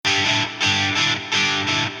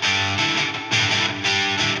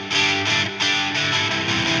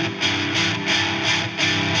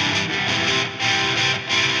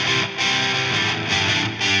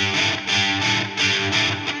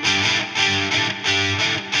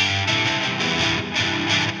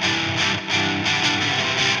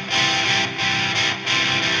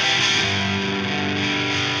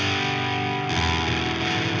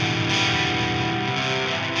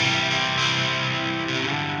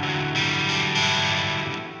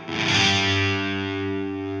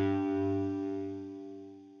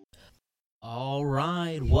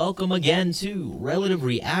welcome again to Relative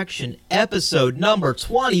Reaction episode number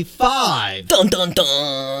 25. Dun dun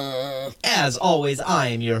dun! As always, I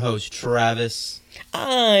am your host, Travis.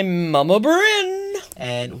 I'm Mama Bryn.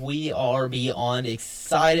 And we are beyond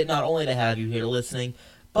excited not only to have you here listening,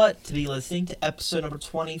 but to be listening to episode number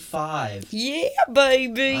 25. Yeah,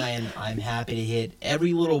 baby. I'm happy to hit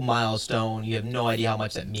every little milestone. You have no idea how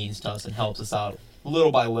much that means to us and helps us out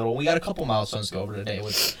little by little. We got a couple milestones to go over today,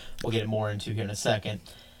 which we'll get more into here in a second.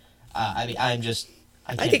 I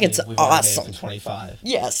think it's awesome. Made it to 25.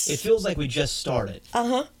 Yes. It feels like we just started.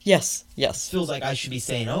 Yes. It feels like I should be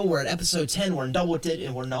saying, oh, we're at episode 10, we're in double digit,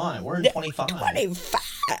 and we're not. We're in 25. 25.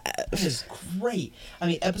 This is great. I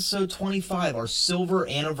mean, episode 25, our silver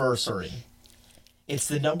anniversary. It's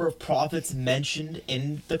the number of prophets mentioned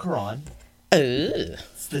in the Quran.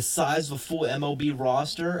 It's the size of a full MLB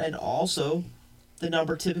roster, and also the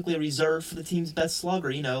number typically reserved for the team's best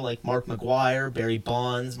slugger. You know, like Mark McGwire, Barry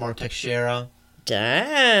Bonds, Mark Teixeira.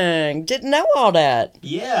 Dang, didn't know all that.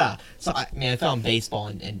 Yeah. So, I found baseball,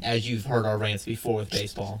 and as you've heard our rants before with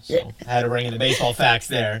baseball, so I had to bring in the baseball facts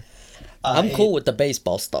there. I'm cool with the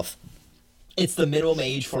baseball stuff. It's the minimum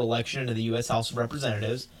age for election into the U.S. House of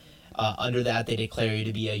Representatives. Under that, they declare you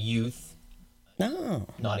to be a youth. No.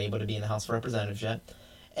 Not able to be in the House of Representatives yet.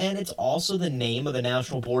 And it's also the name of the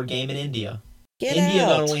national board game in India. India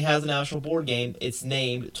not only has a national board game, it's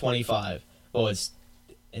named 25. Well, it's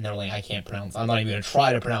in their language I can't pronounce. I'm not even going to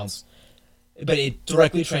try to pronounce. But it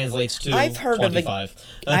directly translates to 25.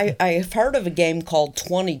 I've heard of a game called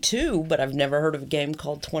 22, but I've never heard of a game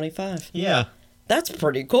called 25. Yeah. That's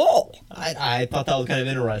pretty cool. I thought that was kind of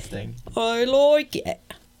interesting. I like it.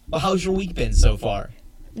 Well, how's your week been so far?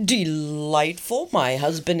 Delightful. My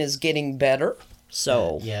husband is getting better,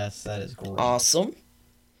 so yes, that is great. Awesome.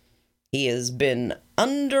 He has been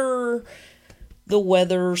under the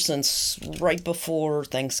weather since right before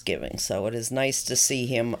Thanksgiving, so it is nice to see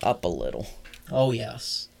him up a little. Oh,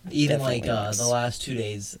 yes. Even Definitely nice. The last 2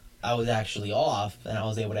 days, I was actually off, and I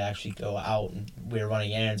was able to actually go out, and we were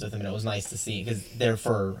running errands with him, and it was nice to see, because there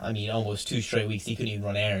for, almost 2 straight weeks, he couldn't even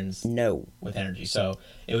run errands. No. With energy, so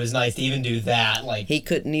it was nice to even do that, He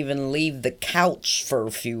couldn't even leave the couch for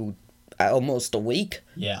almost a week.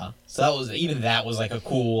 Yeah. So that was like a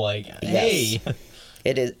cool, hey. Yes.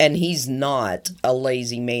 It is, and he's not a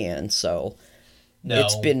lazy man, so no.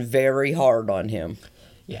 It's been very hard on him.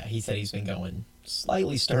 Yeah, he said he's been going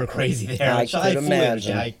slightly stir crazy there. I could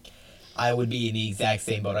imagine. I would be in the exact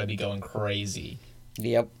same boat. I'd be going crazy.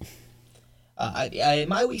 Yep.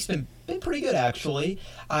 My week's been pretty good, actually.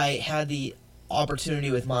 I had the opportunity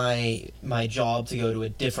with my job to go to a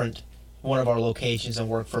different one of our locations and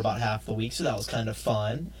work for about half the week, so that was kind of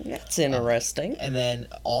fun. That's interesting. And then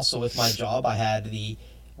also with my job,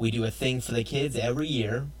 we do a thing for the kids every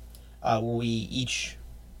year, where we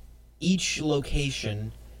each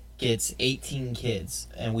location gets 18 kids,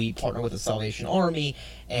 and we partner with the Salvation Army,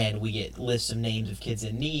 and we get lists of names of kids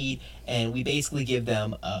in need, and we basically give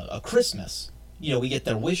them a Christmas. You know, we get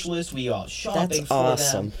their wish list, we go out shopping for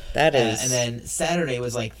awesome. them. That is. And then Saturday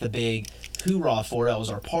was like the big hoorah for it. That was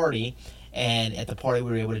our party. And at the party, we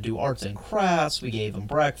were able to do arts and crafts. We gave them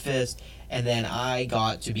breakfast. And then I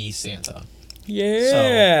got to be Santa.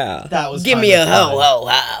 Yeah. So that was Give me a ho, ho,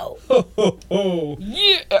 ho. Ho, ho, ho.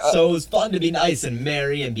 Yeah. So it was fun to be nice and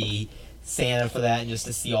merry and be Santa for that and just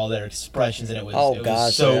to see all their expressions. And it was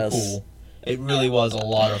so cool. It really was a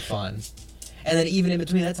lot of fun. And then even in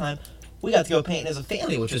between that time, we got to go painting as a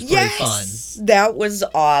family, which was pretty fun. That was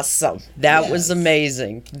awesome. That was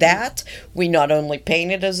amazing. We not only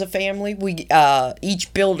painted as a family, we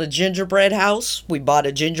each built a gingerbread house. We bought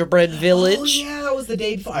a gingerbread village. Oh, yeah, that was the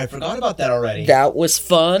day before. I forgot about that already. That was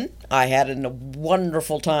fun. I had a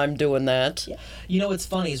wonderful time doing that. Yeah. You know what's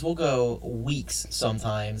funny is we'll go weeks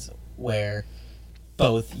sometimes where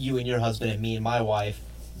both you and your husband and me and my wife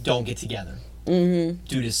don't get together. Mm-hmm.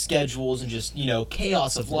 Due to schedules and just,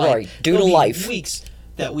 chaos of life. Right, due to life. Weeks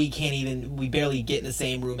that we barely get in the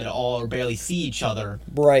same room at all or barely see each other.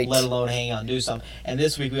 Right. Let alone hang out and do something. And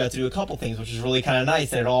this week we got to do a couple things, which is really kind of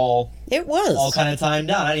nice. And it was all kind of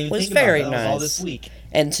timed out. I didn't even think about that. That was all this week.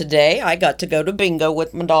 And today I got to go to bingo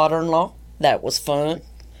with my daughter-in-law. That was fun.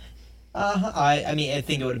 I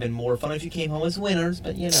think it would have been more fun if you came home as winners,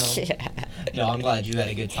 but No, I'm glad you had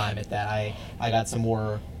a good time at that. I got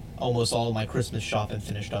almost all of my Christmas shopping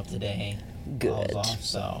finished up today. Good. I was off,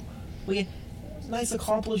 so it was a nice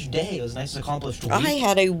accomplished day. It was a nice accomplished week. I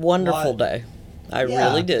had a wonderful day. I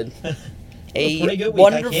really did. A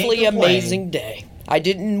wonderfully amazing day. I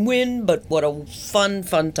didn't win, but what a fun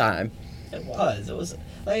time. It was. It was,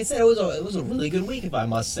 like I said, it was a really good week, if I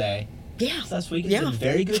must say. Yeah. This last week has been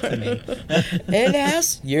very good to me. It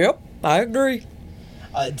has. Yep, I agree.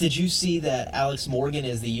 Did you see that Alex Morgan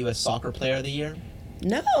is the U.S. Soccer Player of the Year?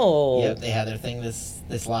 No. Yep, they had their thing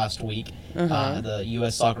this last week. Uh-huh. The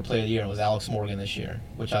U.S. Soccer Player of the Year was Alex Morgan this year,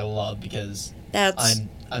 which I love because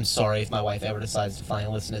I'm sorry if my wife ever decides to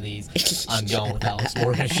finally listen to these. I'm going with Alex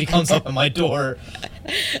Morgan if she comes up at my door.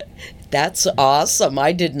 That's awesome.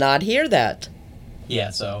 I did not hear that. Yeah,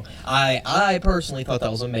 so I personally thought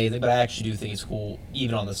that was amazing, but I actually do think it's cool,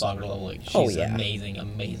 even on the soccer level. Like, she's an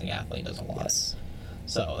amazing athlete, does a lot. Yes.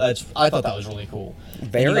 So I thought that was really cool.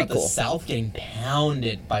 Very and you got cool. The South getting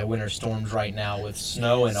pounded by winter storms right now with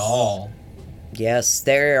snow and all. Yes,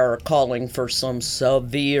 they are calling for some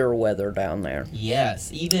severe weather down there. Yes,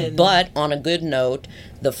 even. But on a good note,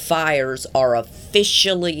 the fires are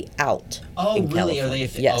officially out. Oh, really? Are they?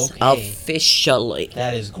 Yes, okay. Officially.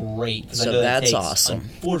 That is great. So that's awesome.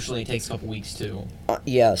 Unfortunately, it takes a couple weeks to.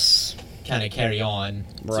 Yes. Kind of carry on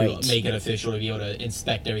Right. to make it official to be able to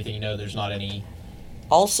inspect everything. There's not any.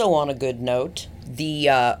 Also, on a good note, the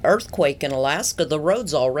earthquake in Alaska, the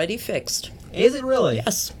road's already fixed. Is it really?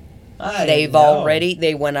 Yes.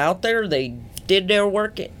 They went out there, they did their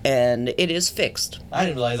work, and it is fixed. I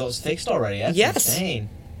didn't realize it was fixed already. That's insane.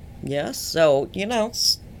 Yes, so,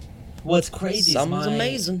 what's crazy something's is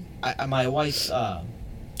amazing. My wife's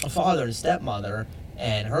father and stepmother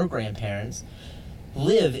and her grandparents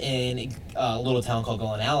live in a little town called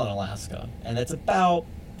Glen Allen, Alaska. And that's about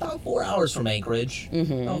 4 hours from Anchorage.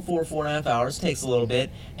 Mm-hmm. About 4.5 hours. Takes a little bit.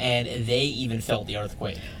 And they even felt the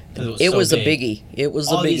earthquake. It was a biggie. It was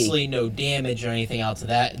a biggie. Obviously, no damage or anything out to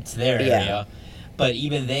their area. But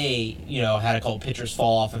even they, had a couple pictures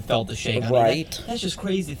fall off and felt the shake. Right. That's just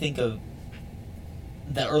crazy to think of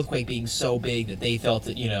the earthquake being so big that they felt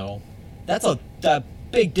it, that's a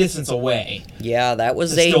big distance away. Yeah, that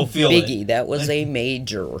was a biggie. That was a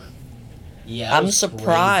major. Yeah, I'm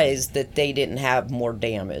surprised that they didn't have more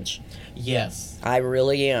damage. Yes. I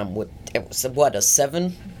really am. It was, a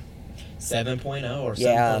 7? 7.0 or 7.1.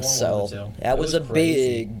 Yeah, so that was a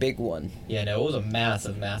crazy. big one. Yeah, no, it was a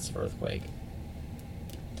massive earthquake.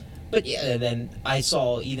 But yeah, then I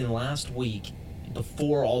saw even last week,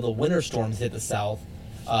 before all the winter storms hit the South,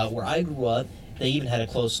 where I grew up, they even had to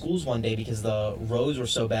close schools one day because the roads were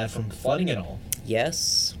so bad from flooding and all.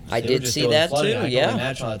 Yes, So I did see that flooding. too, I yeah. can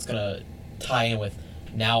imagine how that's going to tie in with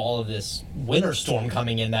now all of this winter storm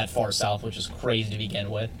coming in that far south, which is crazy to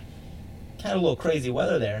begin with. Kind of a little crazy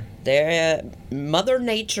weather there. Mother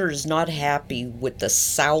Nature is not happy with the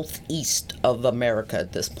southeast of America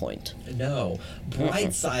at this point. No.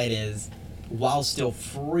 Bright side is, while still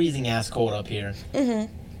freezing ass cold up here,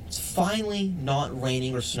 it's finally not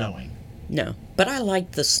raining or snowing. No, but I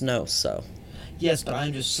like the snow, so. Yes, but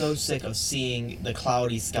I'm just so sick of seeing the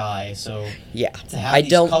cloudy sky, so... Yeah, to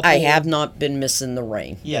have I have not been missing the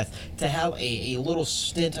rain. Yes, to have a little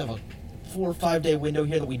stint of a 4 or 5 day window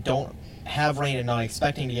here that we don't have rain and not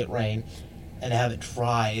expecting to get rain, and have it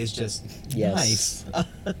dry is just nice.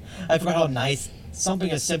 I forgot how nice something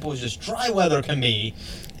as simple as just dry weather can be.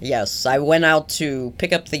 Yes, I went out to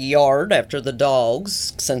pick up the yard after the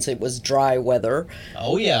dogs, since it was dry weather.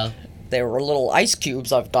 Oh, yeah. There were little ice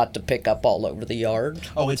cubes I've got to pick up all over the yard.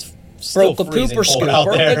 Oh, it's still broke a freezing pooper cold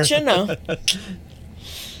out there.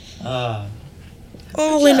 But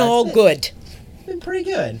all in all, good. Been pretty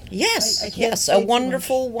good. Yes, I can't yes, say a too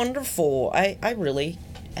wonderful. I really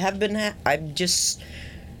have been. I'm just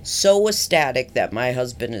so ecstatic that my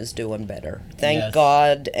husband is doing better. Thank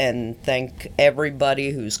God, and thank everybody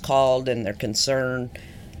who's called and they're concerned.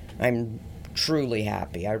 I'm truly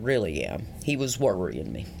happy. I really am. He was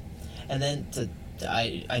worrying me. And then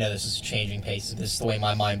I know this is changing pace. This is the way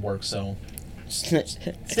my mind works, so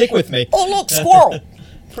stick with me. Oh, look, squirrel!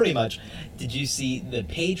 Pretty much. Did you see the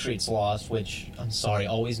Patriots lost, which, I'm sorry,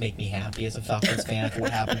 always make me happy as a Falcons fan for what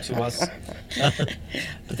happened to us.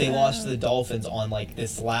 But they lost to the Dolphins on,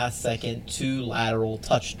 this last-second 2 lateral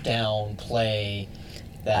touchdown play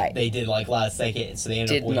that they did, last second, so they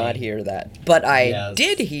ended up winning. Did not hear that. But I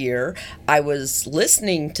did hear, I was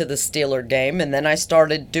listening to the Steeler game, and then I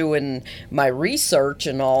started doing my research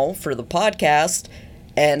and all for the podcast,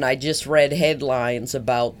 and I just read headlines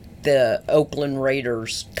about the Oakland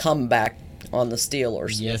Raiders comeback on the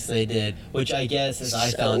Steelers. Yes, they did. Which I guess, as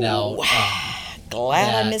I found out...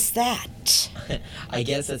 glad I missed that. I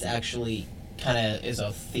guess that's actually kind of is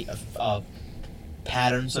a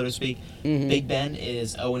pattern, so to speak. Mm-hmm. Big Ben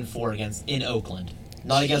is 0-4 in Oakland.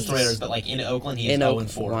 Not against the Raiders, but in Oakland, he's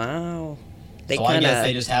 0-4. Wow. I guess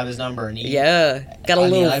they just have his number. And got a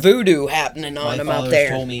little voodoo happening on him out there. My father's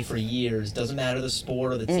told me for years, doesn't matter the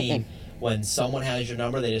sport or the team, when someone has your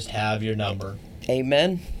number, they just have your number.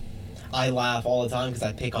 Amen. I laugh all the time because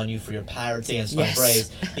I pick on you for your Pirates and sweat Yes.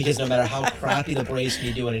 braids. Because no matter how crappy the Braves can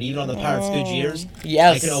be doing, and even on the Pirates' good years,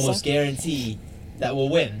 Yes. I can almost guarantee that we'll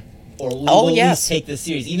win. Or we'll Oh, at yes. least take the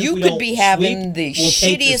series. Even You if we could don't be having sweep, the we'll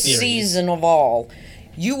take the shittiest series. season of all.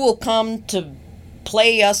 You will come to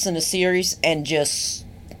play us in a series and just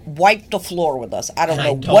wipe the floor with us. I don't And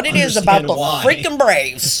know I don't what it is about understand the why. freaking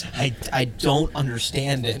Braves. I don't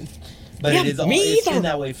understand it. But Yeah, it is me it's either. been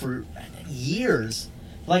that way for years.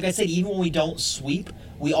 Like I said, even when we don't sweep,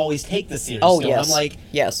 we always take the series. Oh, still. yes. I'm like,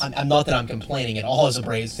 Yes. I'm not that I'm complaining at all as a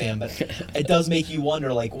Braves fan, but it does make you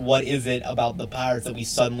wonder, like, what is it about the Pirates that we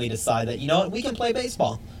suddenly decide that, you know what, we can play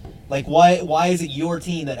baseball? Like, why is it your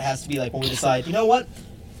team that has to be like, when we decide, you know what,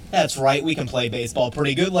 that's right, we can play baseball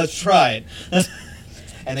pretty good, let's try it.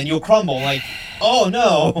 And then you'll crumble, like, oh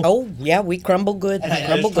no. Oh, yeah, we crumble good. And I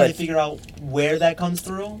crumble just try to good. figure out where that comes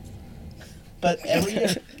through. But every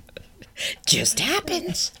year. Just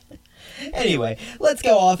happens. Anyway, let's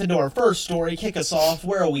go off into our first story. Kick us off.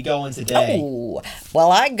 Where are we going today? Oh,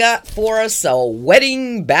 well, I got for us a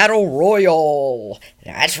wedding battle royal.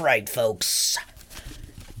 That's right, folks.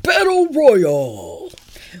 Battle royal.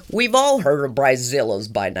 We've all heard of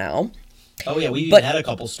Bridezillas by now. Oh yeah, we've But- even had a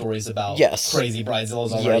couple stories about Yes. crazy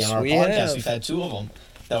bridezillas already Yes, on our we podcast. have. We've had 2 of them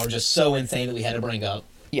that were just so insane that we had to bring up.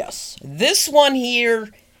 Yes. This one here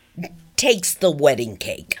takes the wedding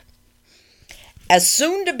cake. A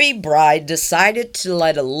soon-to-be bride decided to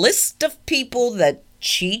let a list of people that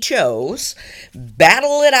she chose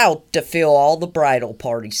battle it out to fill all the bridal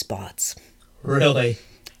party spots. Really?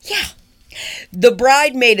 Yeah. The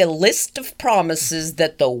bride made a list of promises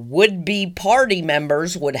that the would-be party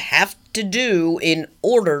members would have to do in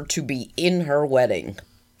order to be in her wedding.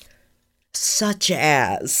 Such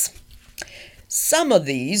as... Some of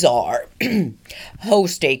these are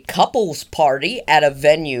host a couples party at a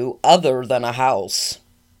venue other than a house.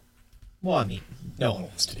 Well, I mean, no one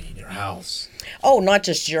wants to be in your house. Oh, not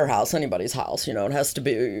just your house, anybody's house. You know, it has to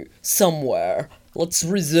be somewhere. Let's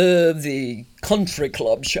reserve the country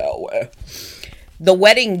club, shall we? The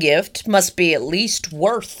wedding gift must be at least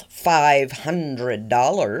worth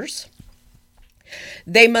 $500.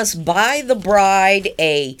 They must buy the bride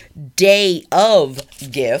a day of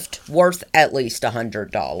gift worth at least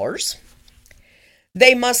 $100.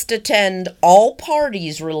 They must attend all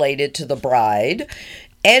parties related to the bride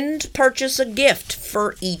and purchase a gift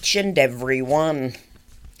for each and every one.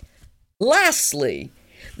 Lastly,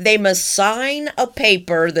 they must sign a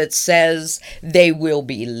paper that says they will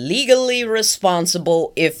be legally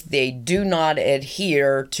responsible if they do not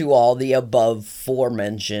adhere to all the above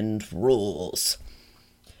aforementioned rules.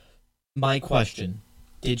 My question,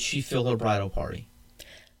 did she fill her bridal party?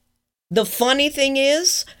 The funny thing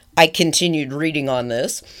is, I continued reading on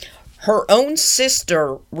this, her own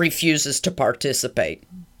sister refuses to participate.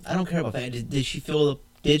 I don't care about that. Did she fill the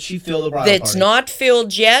bridal It's party? not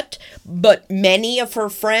filled yet, but many of her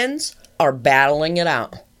friends are battling it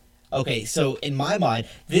out. Okay, so in my mind,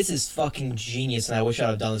 this is fucking genius, and I wish I'd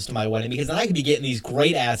have done this to my wedding, because then I could be getting these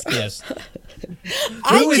great-ass gifts.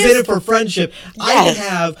 Who is in it for friendship? I could Yes.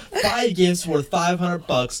 have 5 gifts worth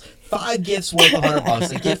 $500, 5 gifts worth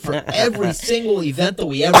 $100, a gift for every single event that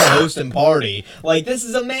we ever host and party. Like, this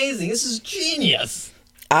is amazing. This is genius.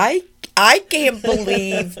 I can't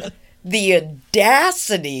believe the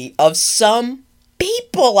audacity of some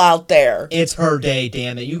people out there. It's her day,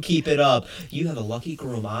 damn it. You keep it up. You have a lucky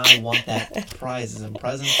groom. I want that prizes and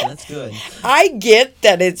presents, and that's good. I get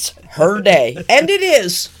that it's her day, and it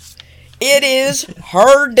is. It is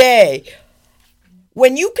her day.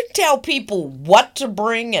 When you can tell people what to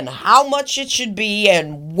bring and how much it should be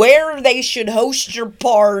and where they should host your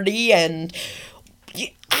party, and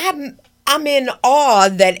I'm in awe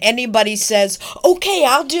that anybody says, okay,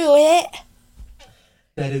 I'll do it.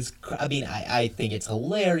 That is, I mean, I think it's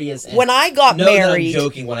hilarious. And When I got know that married... I'm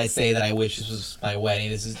joking when I say that I wish this was my wedding.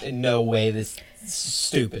 This is in no way this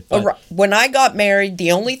stupid. But When I got married,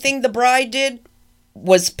 the only thing the bride did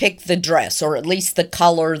was pick the dress, or at least the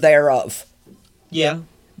color thereof. yeah,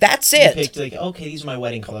 That's you it. picked like, okay, these are my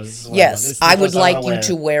wedding colors. This is what Yes, I I want. would This is the like dress I you wanna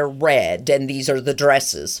to wear. wear red, and these are the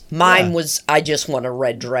dresses. Mine Yeah. was, I just want a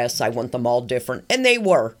red dress. I want them all different. And they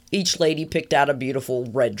were. Each lady picked out a beautiful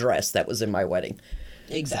red dress that was in my wedding.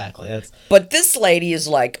 Exactly. That's But this lady is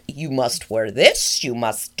like, you must wear this, you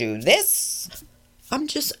must do this. I'm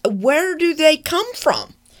just, where do they come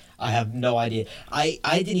from? I have no idea. I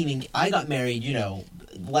didn't even. I got married,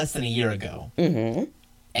 less than a year ago. Mm-hmm.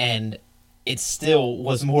 And it still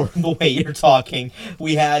was more the way you're talking.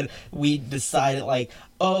 We decided like,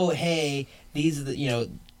 oh hey, these are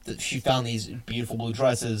she found these beautiful blue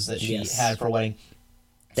dresses that she Yes. had for her wedding.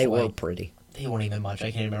 They So were I pretty. they weren't even much.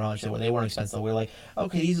 I can't remember how much they were. They weren't expensive. We were like,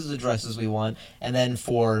 okay, these are the dresses we want. And then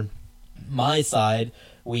for my side,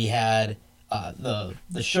 we had the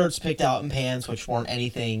shirts picked out and pants, which weren't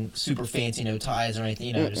anything super fancy, no ties or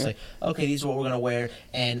anything. Just like, okay, these are what we're gonna wear,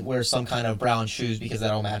 and wear some kind of brown shoes because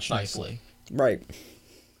that'll match nicely. Right.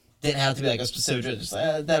 Didn't have to be like a specific dress. Just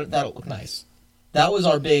that'll look nice. That was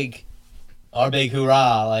our big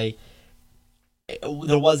hoorah. Like,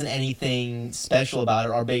 there wasn't anything special about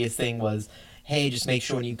it. Our biggest thing was, hey, just make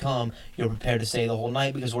sure when you come, you're prepared to stay the whole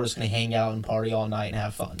night because we're just going to hang out and party all night and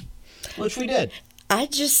have fun. Which we did. I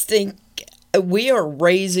just think we are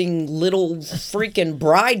raising little freaking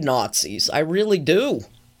bride Nazis. I really do.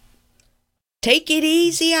 Take it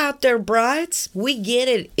easy out there, brides. We get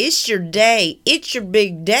it. It's your day. It's your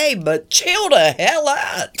big day, but chill the hell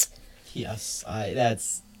out. Yes,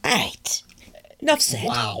 that's... Right. Enough said.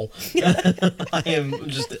 Wow. I am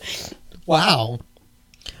just... Wow.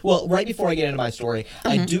 Well, right before I get into my story,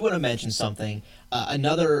 I do want to mention something.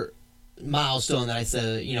 Another milestone that I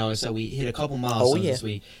said, so we hit a couple milestones this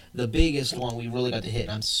week. The biggest one we really got to hit,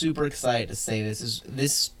 and I'm super excited to say this, is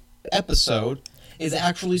this episode is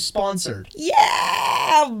actually sponsored.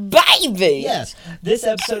 Yeah, baby! Yes. This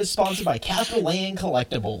episode is sponsored by Capital Land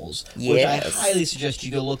Collectibles, which I highly suggest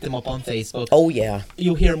you go look them up on Facebook. Oh, yeah.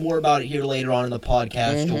 You'll hear more about it here later on in the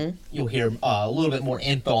podcast. You'll hear a little bit more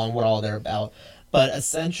info on what all they're about. But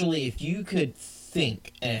essentially, if you could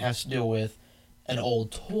think, and it has to do with an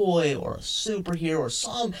old toy or a superhero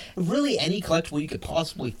or really any collectible you could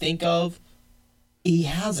possibly think of, he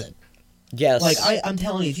has it. Yes. Like, I'm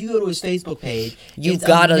telling you, if you go to his Facebook page, you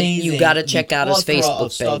gotta check out his Facebook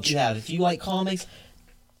stuff page. You have. If you like comics,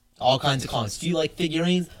 all kinds of comics. If you like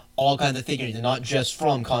figurines, all kinds of figurines, and not just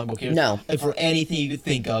from comic book heroes. No. And for anything you could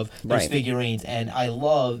think of, there's figurines. And I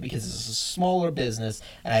love, because it's a smaller business,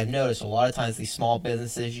 and I've noticed a lot of times these small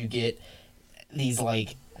businesses, you get these,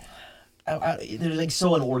 like, they're like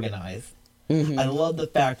so unorganized. I love the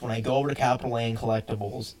fact when I go over to Capital Land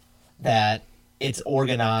Collectibles that it's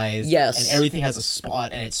organized, and everything has a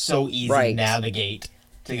spot, and it's so easy to navigate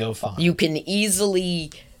to go find. You can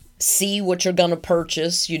easily see what you're going to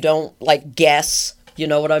purchase. You don't, guess. You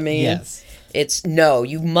know what I mean? Yes.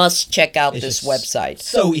 You must check out this website.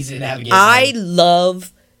 So easy to navigate. I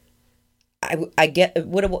love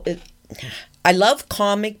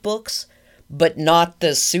comic books, but not the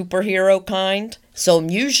superhero kind. So I'm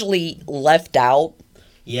usually left out.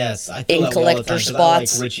 Yes, I feel in that collector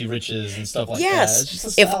spots. I like Richie Riches and stuff like that.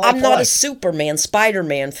 Yes, if I'm not a Superman,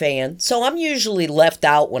 Spider-Man fan, so I'm usually left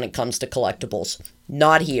out when it comes to collectibles.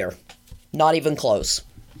 Not here, not even close.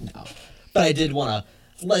 No, but I did want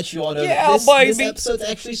to let you all know that this episode's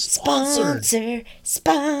actually sponsored.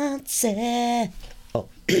 Sponsor. Oh,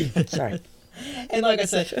 sorry. And like I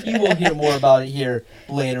said, you will hear more about it here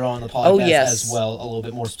later on in the podcast as well, a little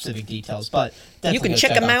bit more specific details. But you can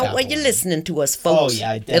check them out while you're listening to us, folks. Oh,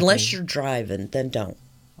 yeah, definitely. Unless you're driving, then don't.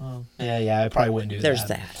 Oh, yeah, I probably wouldn't do that. There's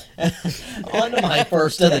that. On to my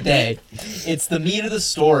first of the day. It's the meat of the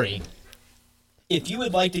story. If you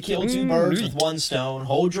would like to kill two birds with one stone,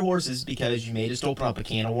 hold your horses because you may just open up a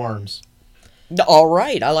can of worms. All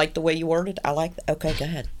right. I like the way you worded. I like that. Okay, go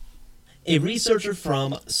ahead. A researcher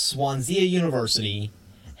from Swansea University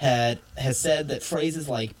has said that phrases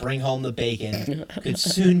like "bring home the bacon" could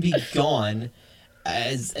soon be gone,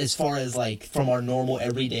 as far as from our normal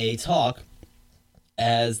everyday talk,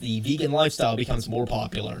 as the vegan lifestyle becomes more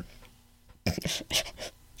popular.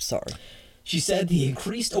 Sorry. She said the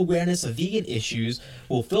increased awareness of vegan issues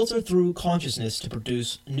will filter through consciousness to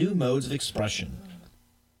produce new modes of expression.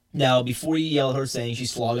 Now, before you yell at her saying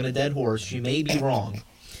she's flogging a dead horse, she may be wrong.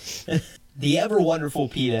 The ever-wonderful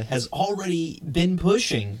PETA has already been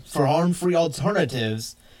pushing for harm-free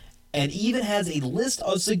alternatives and even has a list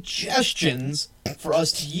of suggestions for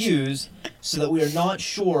us to use so that we are not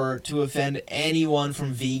sure to offend anyone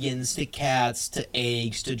from vegans to cats to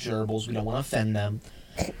eggs to gerbils. We don't want to offend them.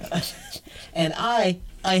 And I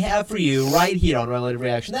have for you right here on Relative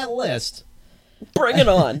Reaction that list. Bring it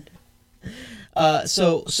on.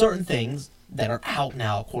 So certain things that are out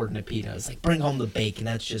now, according to PETA, it's like bring home the bacon.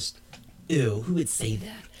 That's just, ew. Who would say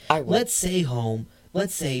that? Let's say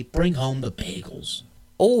bring home the bagels.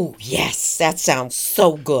 Oh yes, that sounds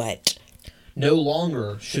so good. No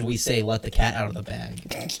longer should we say let the cat out of the bag.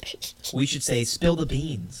 We should say spill the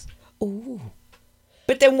beans. Ooh.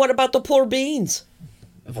 But then what about the poor beans?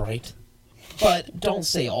 Right. But don't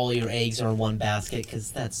say all your eggs are in one basket,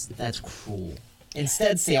 because that's cruel.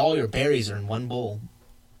 Instead, say all your berries are in one bowl.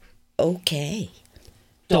 Okay.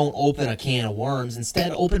 Don't open a can of worms.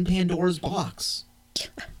 Instead, open Pandora's box.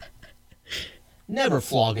 Never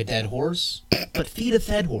flog a dead horse, but feed a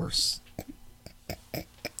fed horse.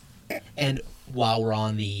 And while we're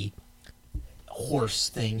on the horse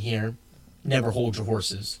thing here, never hold your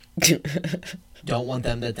horses. Don't want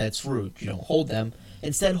them that's rude. You don't hold them.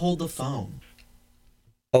 Instead, hold the phone.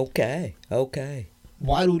 Okay.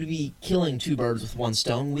 Why would we be killing two birds with one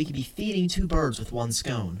stone? We could be feeding two birds with one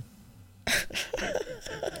scone.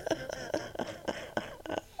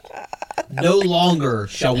 No longer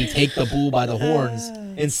shall we take the bull by the horns.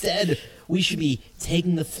 Instead, we should be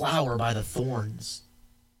taking the flower by the thorns.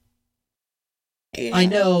 Yeah. I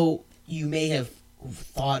know you may have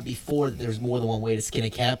thought before that there's more than one way to skin a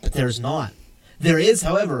cat, but there's not. There is,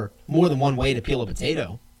 however, more than one way to peel a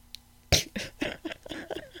potato.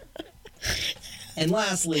 And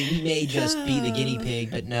lastly, we may just be the guinea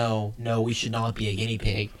pig, but no, we should not be a guinea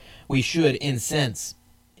pig. We should, instead,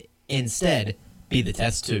 be the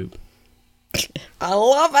test tube. I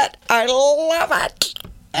love it.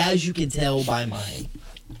 As you can tell by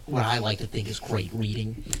what I like to think is great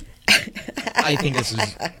reading, I think this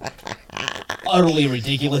is utterly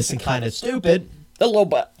ridiculous and kind of stupid. A little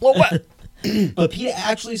bit. But PETA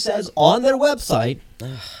actually says on their website,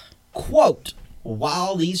 quote,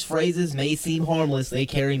 while these phrases may seem harmless, they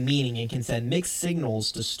carry meaning and can send mixed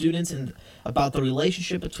signals to students about the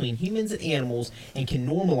relationship between humans and animals and can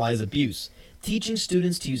normalize abuse. Teaching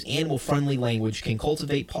students to use animal-friendly language can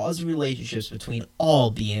cultivate positive relationships between all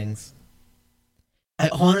beings. I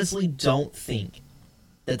honestly don't think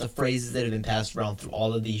that the phrases that have been passed around through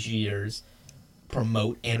all of these years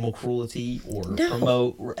promote animal cruelty or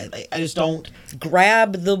promote... I just don't...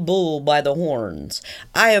 Grab the bull by the horns.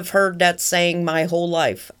 I have heard that saying my whole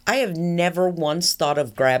life. I have never once thought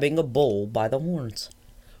of grabbing a bull by the horns.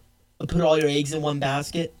 Put all your eggs in one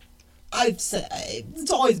basket. I've said...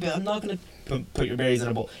 It's always been... I'm not going to put your berries in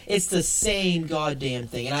a bowl. It's the same goddamn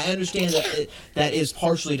thing. And I understand that that is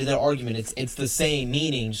partially to their argument. It's the same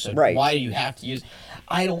meaning. So right. Why do you have to use...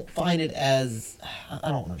 I don't find it as... I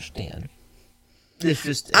don't understand.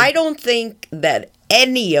 I don't think that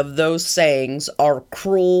any of those sayings are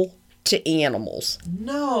cruel to animals.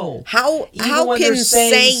 No. How when can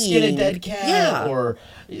saying skin a dead cat or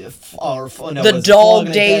no, the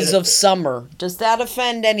dog days of summer, does that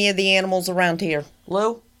offend any of the animals around here?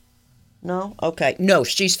 Lou? No? Okay. No,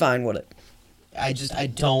 she's fine with it. I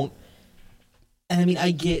don't. And I mean,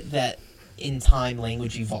 I get that in time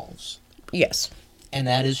language evolves. Yes. And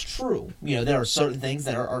that is true. You know, there are certain things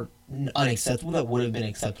that are unacceptable that would have been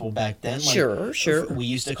acceptable back then. Like, sure. We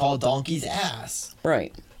used to call donkeys ass.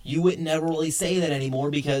 Right. You wouldn't never really say that anymore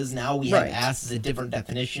because now we have ass as a different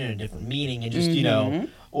definition and a different meaning and just, you know,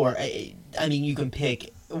 or, I mean, you can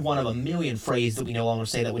pick one of a million phrases that we no longer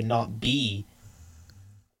say that would not be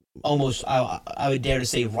almost, I would dare to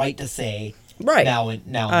say, right to say. Right.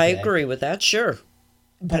 Now I agree with that, sure.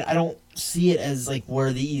 But I don't see it as like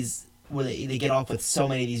where they get off with so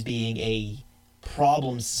many of these being a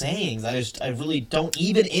problem sayings. I really don't,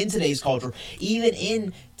 even in today's culture, even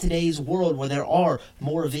in today's world where there are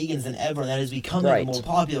more vegans than ever, that is becoming a more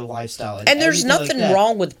popular lifestyle. And there's nothing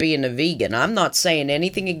wrong with being a vegan. I'm not saying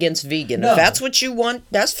anything against vegan. No. If that's what you want,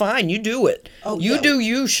 that's fine. You do it. Oh, you do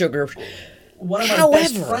you, sugar. One of my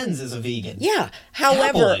best friends is a vegan. Yeah.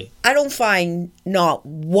 However, I don't find not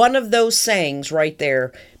one of those sayings right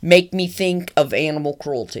there make me think of animal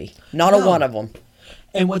cruelty. Not a one of them.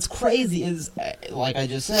 And what's crazy is, like I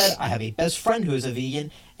just said, I have a best friend who is a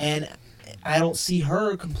vegan, and I don't see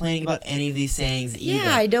her complaining about any of these sayings either.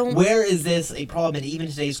 Yeah, I don't. Where is this a problem in even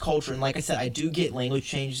today's culture? And like I said, I do get language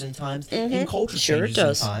changes in times, and culture changes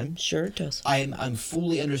in time. Sure it does. I'm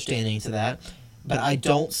fully understanding to that, but I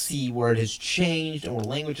don't see where it has changed or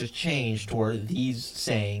language has changed to where these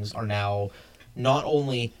sayings are now not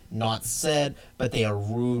only not said, but they are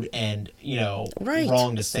rude and, you know,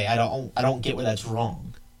 wrong to say. I don't get where that's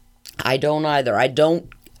wrong. I don't either. I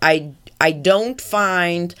don't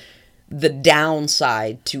find the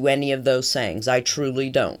downside to any of those sayings. I truly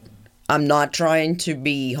don't. I'm not trying to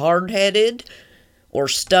be hard-headed or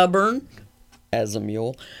stubborn as a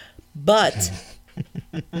mule, but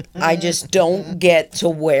I just don't get to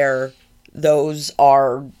where those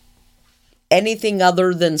are anything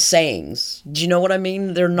other than sayings. Do you know what I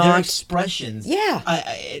mean? They're not... They're expressions. Yeah.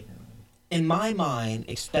 In my mind,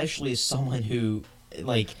 especially as someone who,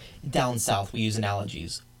 like, down south, we use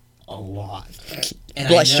analogies a lot. And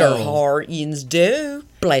Bless your heart, yins do.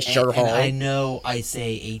 Bless your heart. And I know I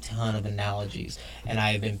say a ton of analogies, and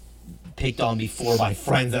I have been picked on before by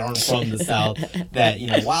friends that aren't from the south that, you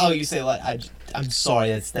know, wow, you say, like, I'm sorry,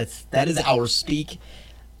 that is our speak.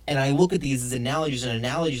 And I look at these as analogies, and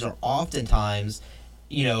analogies are oftentimes,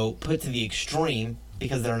 you know, put to the extreme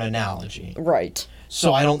because they're an analogy. Right.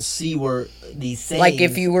 So I don't see where these sayings... Like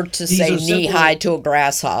if you were to these say are simply- knee-high to a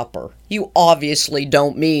grasshopper, you obviously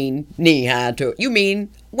don't mean knee-high to... You mean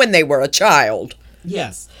when they were a child.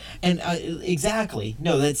 Yes. And exactly.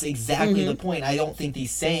 No, that's exactly the point. I don't think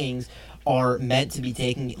these sayings are meant to be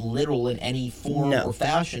taken literal in any form or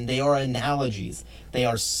fashion. They are analogies. They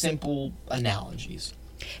are simple analogies.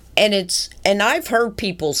 And I've heard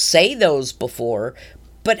people say those before,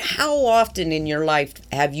 but how often in your life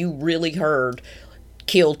have you really heard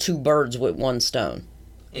kill two birds with one stone?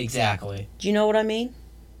 Exactly. Do you know what I mean?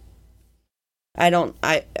 I don't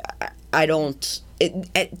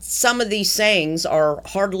some of these sayings are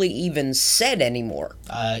hardly even said anymore.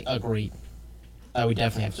 I agree. I would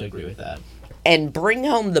definitely have to agree with that. And bring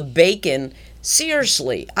home the bacon.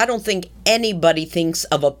 Seriously, I don't think anybody thinks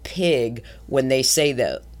of a pig when they say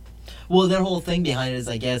that. Well, their whole thing behind it is,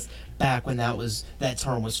 I guess, back when that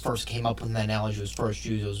term was first came up, when that analogy was first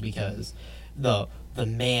used, it was because the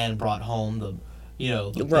man brought home the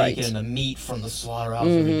bacon and the meat from the slaughterhouse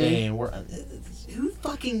every day, and who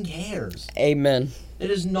fucking cares? Amen.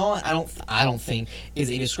 It is not. I don't think is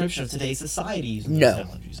a description of today's society's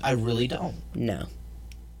analogies. I really don't. No.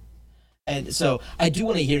 And so I do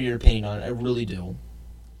want to hear your opinion on it. I really do.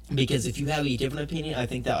 Because if you have a different opinion, I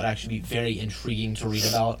think that would actually be very intriguing to read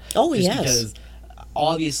about. Oh, just yes. Because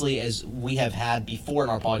obviously, as we have had before in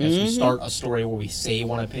our podcast, we start a story where we say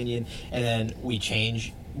one opinion and then we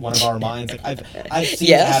change one of our minds. Like I've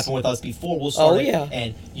seen it happen with us before. We'll start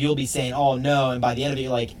and you'll be saying, "Oh no," and by the end of it,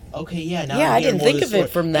 you're like, "Okay, yeah, now I didn't think of it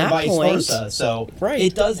from that and vice point." Versa. So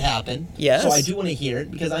it does happen. Yes. So I do want to hear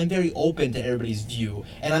it because I'm very open to everybody's view,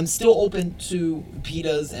 and I'm still open to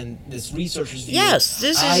PETA's and this researcher's view. Yes,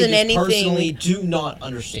 this isn't anything. I personally do not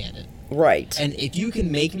understand it. Right. And if you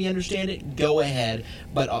can make me understand it, go ahead.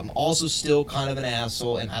 But I'm also still kind of an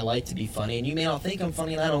asshole, and I like to be funny. And you may not think I'm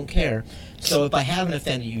funny, and I don't care. So if I haven't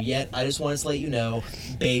offended you yet, I just want to let you know,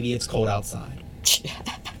 baby, it's cold outside.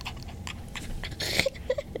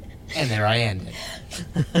 And there I end it.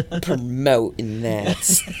 Promoting that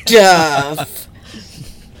stuff.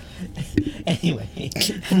 Anyway, I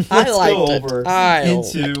let's liked go it. over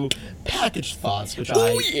into packaged thoughts, which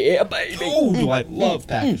yeah, baby. do I love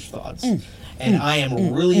packaged thoughts. And I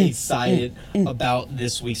am really excited about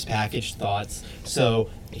this week's packaged thoughts. So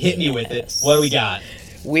hit me with it. What do we got?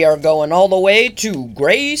 We are going all the way to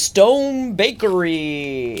Greystone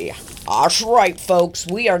Bakery. That's right, folks.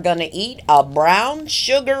 We are going to eat a brown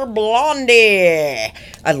sugar blondie.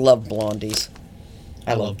 I love blondies.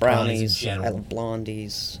 I love brownies. In general. I love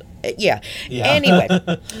blondies. Yeah. Anyway,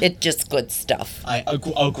 it's just good stuff. I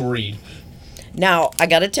agreed. Now, I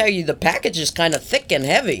got to tell you, the package is kind of thick and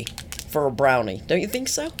heavy for a brownie. Don't you think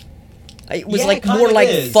so? It was more like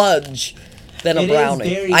fudge than a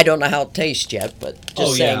brownie. I don't know how it tastes yet, but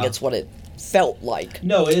just saying it's what it felt like.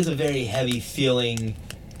 No, it is a very heavy feeling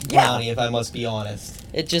brownie, if I must be honest.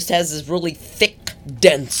 It just has this really thick,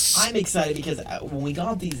 dense... I'm excited because when we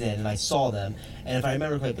got these in and I saw them, and if I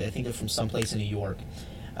remember correctly, I think they're from someplace in New York,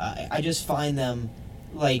 I just find them,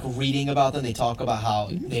 like, reading about them, they talk about how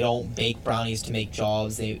they don't bake brownies to make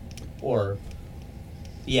jobs, they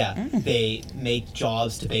make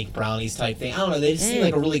jobs to bake brownies type thing. I don't know, they just seem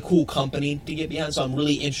like a really cool company to get behind, so I'm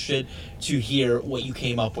really interested to hear what you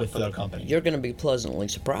came up with for their company. You're going to be pleasantly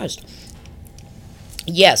surprised.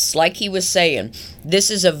 Yes, like he was saying, this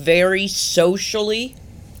is a very socially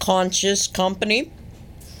conscious company.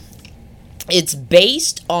 It's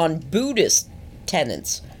based on Buddhist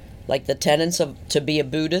tenets, like the tenets of to be a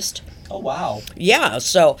Buddhist. Oh, wow. Yeah,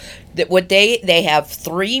 so what they have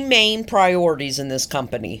three main priorities in this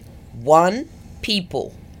company. 1,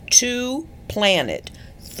 people. 2, planet.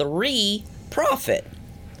 3, profit.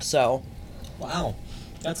 So. Wow.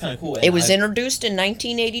 That's kind of cool. It was introduced in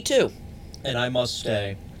 1982. And I must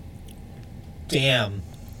say, damn,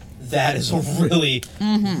 that is a really,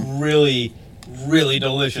 really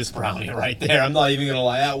delicious brownie right there. I'm not even going to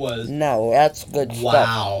lie. That was... No, that's good stuff.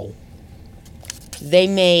 Wow. They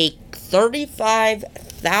make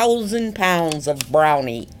 35,000 pounds of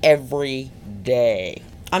brownie every day.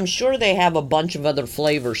 I'm sure they have a bunch of other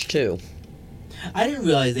flavors, too. I didn't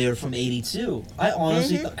realize they were from 82. I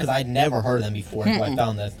honestly thought... Because I'd never heard of them before until I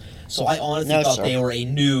found this. So I honestly thought they were a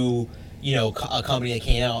new... a company that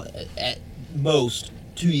came out at most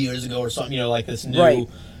 2 years ago or something, like this new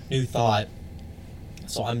thought.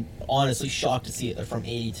 So I'm honestly shocked to see it. They're from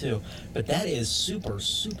 82. But that is super,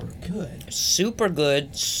 super good. Super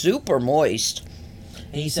good, super moist.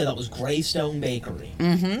 And he said that was Greystone Bakery.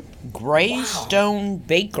 Greystone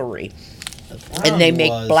Bakery. And they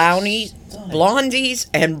make blondies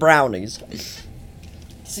and brownies.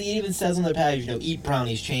 See, it even says on their package, eat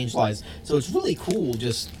brownies, change lives. So it's really cool.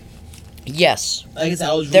 Just yes, like I said,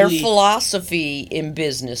 I was their really philosophy in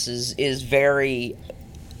business is very.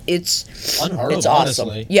 It's unheard it's of, awesome.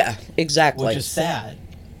 honestly. Yeah, exactly. Which is sad.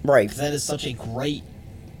 Right. Because that is such a great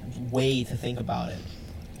way to think about it.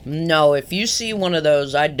 No, if you see one of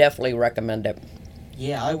those, I'd definitely recommend it.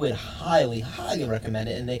 Yeah, I would highly, highly recommend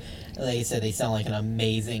it. And they, like I said, they sound like an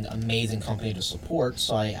amazing, amazing company to support.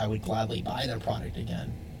 So I would gladly buy their product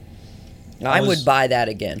again. I would buy that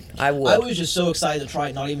again. I would. I was just so excited to try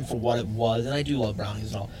it, not even for what it was, and I do love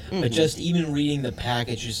brownies and all, but just even reading the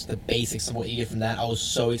package, just the basics of what you get from that, I was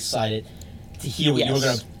so excited to hear what you were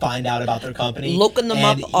going to find out about their company. Looking them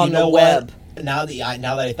and up on the web. Now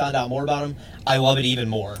that I found out more about them, I love it even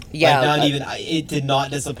more. Yeah. It did not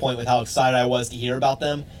disappoint with how excited I was to hear about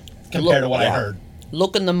them compared to what I heard.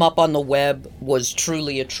 Looking them up on the web was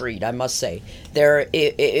truly a treat, I must say.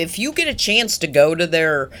 If you get a chance to go to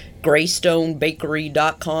their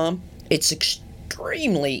GreystoneBakery.com, it's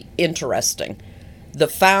extremely interesting. The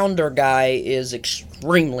founder guy is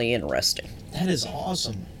extremely interesting. That is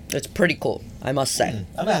awesome. It's pretty cool, I must say. I'm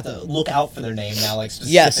going to have to look out for their name now, like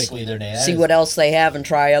specifically their name. See what else they have and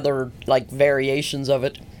try other variations of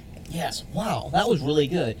it. Yes, wow, that was really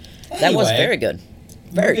good. That was very good.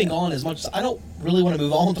 Moving on as much as I don't really want to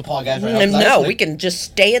move on with the podcast right now. No, we can just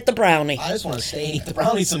stay at the brownie. I just want to stay and eat the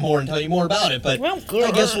brownie some more and tell you more about it. But well,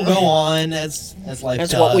 I guess we'll go on as life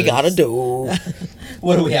That's does. what we gotta do.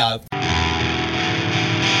 What do we have?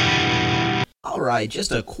 Alright,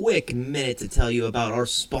 just a quick minute to tell you about our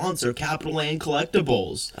sponsor, Capital Land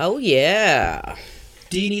Collectibles. Oh, yeah.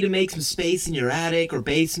 Do you need to make some space in your attic or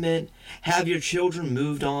basement? Have your children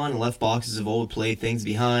moved on and left boxes of old playthings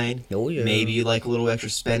behind? Oh, yeah. Maybe you like a little extra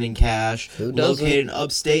spending cash. Who doesn't? Located in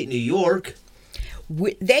upstate New York.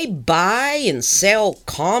 They buy and sell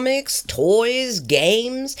comics, toys,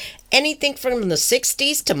 games, anything from the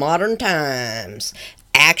 60s to modern times.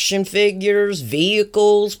 Action figures,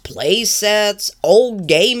 vehicles, play sets, old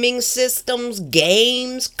gaming systems,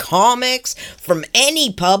 games, comics from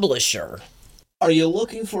any publisher. Are you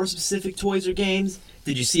looking for specific toys or games?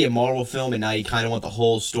 Did you see a Marvel film and now you kind of want the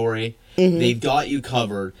whole story? Mm-hmm. They've got you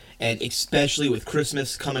covered, and especially with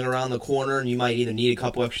Christmas coming around the corner, and you might either need a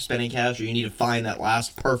couple extra spending cash or you need to find that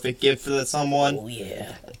last perfect gift for someone. Oh,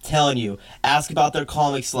 yeah. I'm telling you, ask about their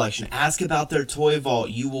comic selection, ask about their toy vault.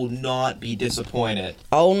 You will not be disappointed.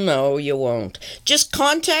 Oh, no, you won't. Just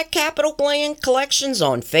contact Capital Land Collections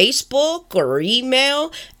on Facebook or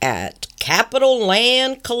email at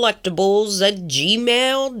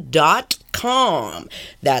capitallandcollectibles@gmail.com.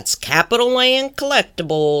 That's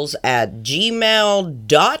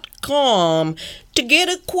capitallandcollectibles@gmail.com to get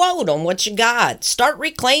a quote on what you got. Start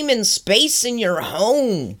reclaiming space in your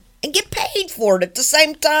home and get paid for it at the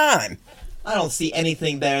same time. I don't see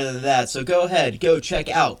anything better than that, so go ahead, go check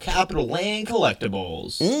out Capital Land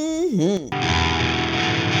Collectibles. Mm-hmm.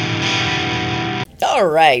 All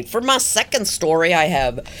right, for my second story, I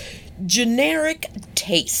have generic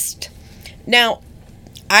taste. Now,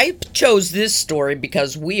 I chose this story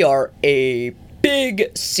because we are a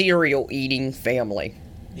big cereal eating family.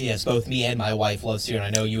 Yes, both me and my wife love cereal. I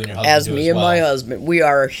know you and your husband As do me as and well. my husband, we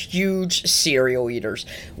are huge cereal eaters.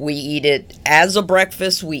 We eat it as a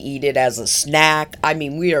breakfast. We eat it as a snack. I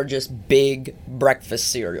mean, we are just big breakfast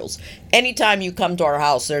cereals. Anytime you come to our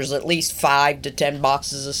house, there's at least 5 to 10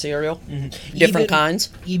 boxes of cereal, different kinds.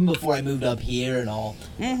 Even before I moved up here and all,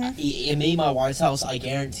 in me and my wife's house, I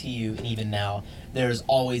guarantee you, and even now, there's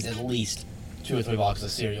always at least 2 or 3 boxes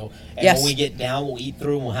of cereal. And Yes. when we get down, we'll eat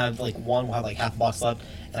through, and we'll have like half a box left.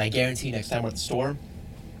 And I guarantee you, next time we're at the store,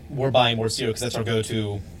 we're buying more cereal because that's our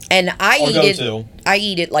go-to. And I go-to.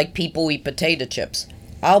 eat it like people eat potato chips.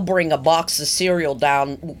 I'll bring a box of cereal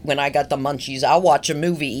down when I got the munchies. I'll watch a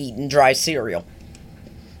movie eating dry cereal.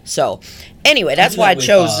 So, anyway, that's why I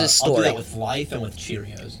chose this I'll do story. that with Life and with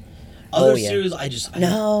Cheerios. Other cereals, I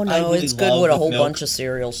No, really it's good love with a whole milk. bunch of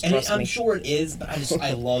cereals, And trust me. I'm sure it is, but I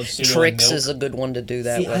love cereal Trix and milk. is a good one to do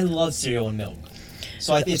that See, with. I love cereal and milk.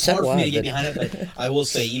 So I think it's So hard do for me I, to get but- behind it, but I will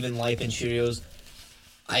say even Life and Cheerios,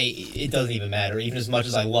 it doesn't even matter. Even as much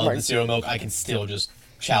as I love the cereal milk, I can still just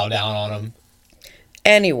chow down on them.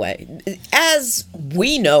 Anyway, as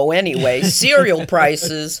we know anyway, cereal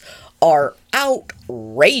prices are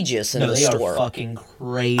outrageous in the They store. are fucking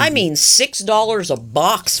crazy. I mean, $6 a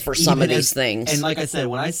box for some of Even these things. And like I said,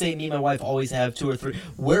 when I say me and my wife always have 2 or 3,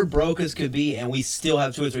 we're broke as could be, and we still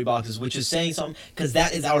have 2 or 3 boxes, which is saying something, because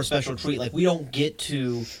that is our special treat. Like, we don't get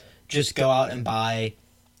to just go out and buy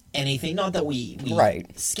anything. Not that we Right.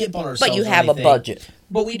 skip on ourselves. But you or have anything, a budget.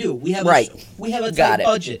 But we do. We have we have a Got tight it.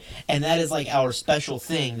 budget, and that is like our special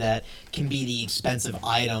thing that can be the expensive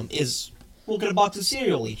item. Is we'll get a box of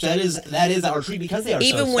cereal each. That is our treat because they are so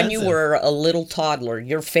Even when you expensive. were a little toddler,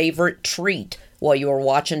 your favorite treat while you were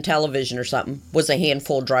watching television or something was a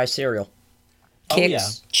handful of dry cereal.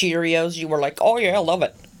 Kix, Cheerios, you were like, oh yeah, I love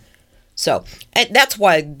it. So, and that's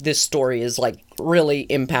why this story is like really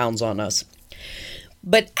impounds on us.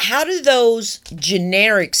 But how do those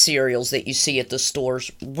generic cereals that you see at the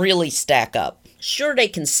stores really stack up? Sure, they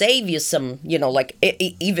can save you some, like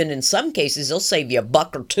even in some cases, they'll save you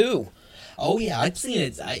 $1 or $2. Oh yeah, I've seen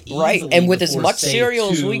it. Right, and with as much cereal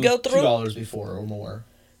as we go through, $2 before or more.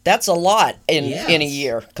 That's a lot in a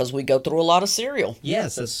year because we go through a lot of cereal.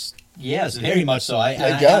 Yes, very much so. I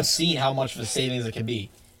have seen how much of a savings it can be.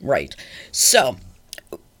 Right. So,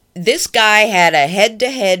 this guy had a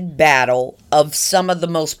head-to-head battle of some of the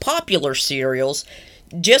most popular cereals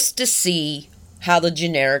just to see how the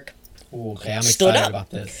generic Okay, I'm stood excited up. about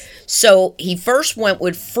this. So, he first went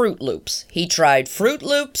with Fruit Loops. He tried Fruit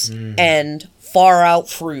Loops and Far Out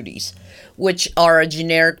Fruities, which are a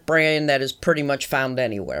generic brand that is pretty much found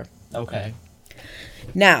anywhere. Okay.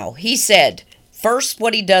 Now, he said, first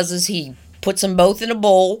what he does is he puts them both in a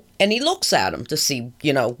bowl, and he looks at them to see,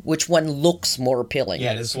 which one looks more appealing.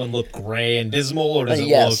 Yeah, does this one look gray and dismal, or does it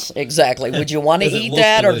yes, look... exactly. Would you want to Does it eat look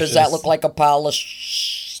that, or does delicious? that look like a pile of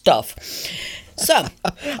stuff? So,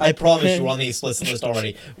 I promise you we're on the explicit list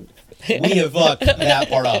already. We have fucked that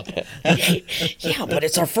part up. yeah, but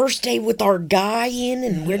it's our first day with our guy in,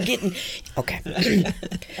 and we're getting... Okay.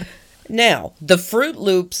 Now, the Fruit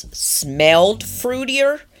Loops smelled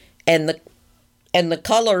fruitier, and the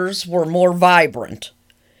colors were more vibrant.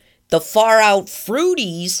 The Far Out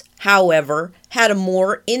Fruities, however, had a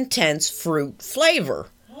more intense fruit flavor.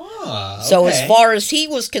 So as far as he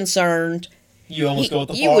was concerned, you almost go with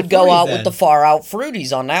the you Far would Out go Fruities out then. with the Far Out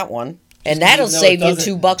Fruities on that one. And that'll even though save it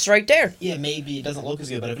you doesn't- $2 right there. Yeah, maybe it doesn't look as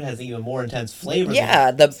good, but if it has even more intense flavor...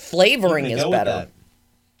 Yeah, the flavoring then you is can go with better.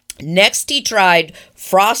 that. Next, he tried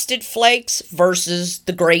Frosted Flakes versus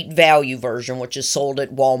the Great Value version, which is sold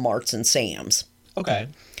at Walmart's and Sam's. Okay.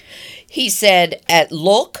 He said, at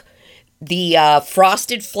look, the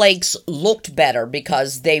Frosted Flakes looked better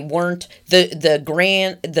because they weren't the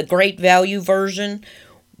Great Value version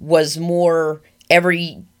was more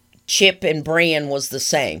every chip and brand was the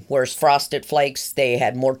same, whereas Frosted Flakes they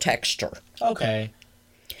had more texture. Okay.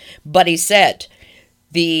 But he said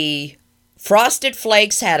the Frosted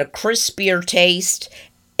Flakes had a crispier taste,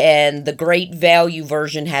 and the Great Value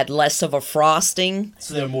version had less of a frosting.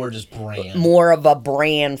 So they're more just brand. More of a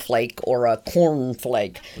bran flake or a corn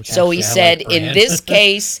flake. Which So he actually, I said like in bran. this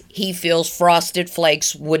case, he feels Frosted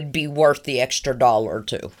Flakes would be worth the extra $1 or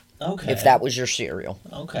 $2 Okay. if that was your cereal.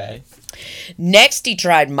 Okay. Next, he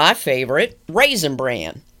tried my favorite, Raisin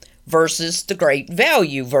Bran, versus the Great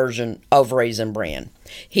Value version of Raisin Bran.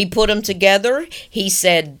 He put them together. He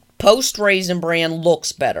said post Raisin Bran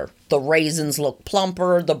looks better. The raisins look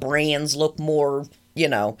plumper. The brands look more,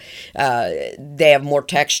 they have more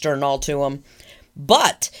texture and all to them.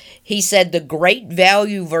 But he said the Great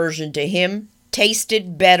Value version to him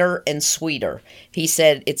tasted better and sweeter. He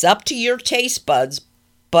said it's up to your taste buds,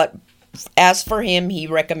 but as for him, he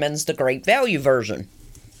recommends the Great Value version,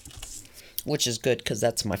 which is good because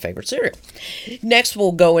that's my favorite cereal. Next,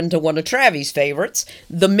 we'll go into one of Travi's favorites,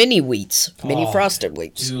 the Mini Wheats, Mini Frosted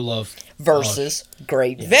Wheats, Do love... versus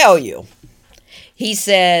Great Value. He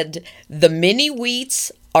said the Mini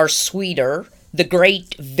Wheats are sweeter, the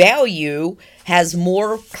Great Value has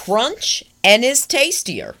more crunch and is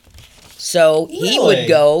tastier. So he would Really?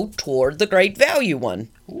 go toward the Great Value one.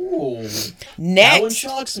 Ooh. Next, That one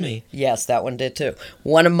shocks me. yes, that one did too.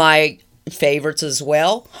 One of my favorites as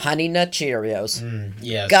well, Honey Nut Cheerios.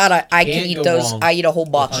 Yes. God, I can Can't eat go those. wrong I eat a whole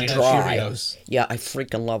box Honey Nut dry. Cheerios. Yeah, I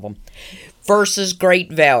freaking love them. Versus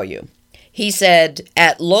Great Value. He said,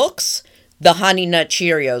 at looks, the Honey Nut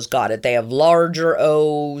Cheerios got it. They have larger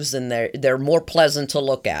O's and they're more pleasant to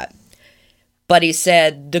look at. But he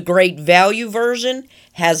said the Great Value version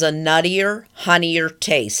has a nuttier, honeyier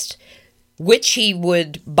taste, which he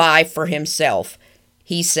would buy for himself.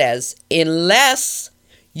 He says, unless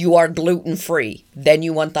you are gluten-free, then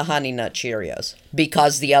you want the Honey Nut Cheerios,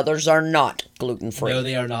 because the others are not gluten-free. No,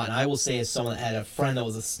 they are not. And I will say, as someone that had a friend that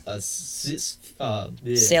was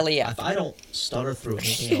Celiac. I don't stutter through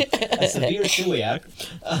anything else. A severe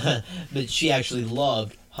celiac. But she actually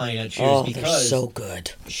loved Honey Nut Cheerios Oh, they're because so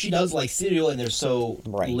good. she does like cereal and they're so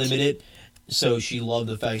Right. limited. So she loved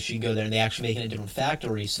the fact she could go there and they actually make it in a different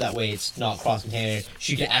factory, so that way it's not cross-contaminated.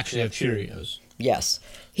 She could actually have Cheerios. Yes.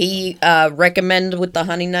 He recommended with the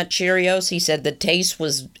Honey Nut Cheerios, he said the taste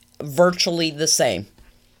was virtually the same.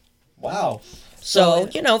 Wow. So,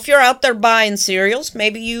 if you're out there buying cereals,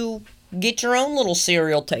 maybe you get your own little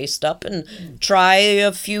cereal taste up and try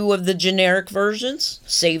a few of the generic versions.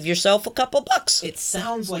 Save yourself a couple bucks. It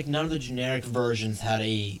sounds like none of the generic versions had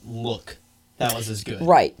a look that was as good.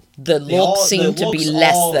 Right. The look seemed to be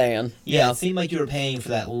less than. Yeah, it seemed like you were paying for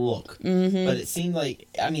that look. Mm-hmm. But it seemed like,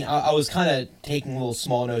 I was kind of taking little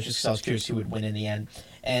small notes just because I was curious who would win in the end.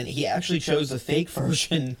 And he actually chose the fake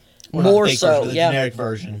version. More so, the generic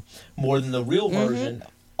version. More than the real version.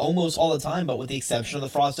 Almost all the time, but with the exception of the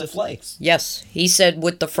Frosted Flakes. Yes. He said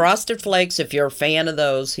with the Frosted Flakes, if you're a fan of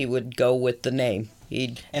those, he would go with the name.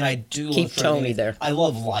 And I do keep Tony there. I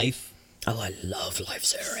love Life. Oh, I love Life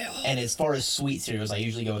cereal. And as far as sweet cereals, I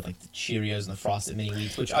usually go with like the Cheerios and the Frosted Mini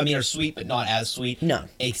Wheats, which are sweet but not as sweet. No.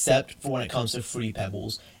 Except for when it comes to Fruity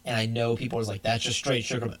Pebbles. And I know people are like, that's just straight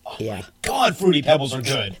sugar. But, oh yeah. My God, Fruity Pebbles are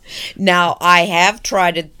good. Now, I have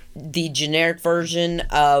tried the generic version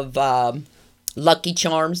of Lucky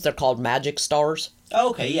Charms. They're called Magic Stars.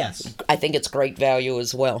 Okay, yes. I think it's great value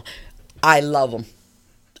as well. I love them.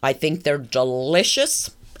 I think they're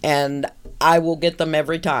delicious, and I will get them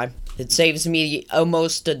every time. It saves me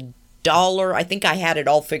almost $1. I think I had it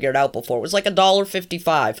all figured out before. It was like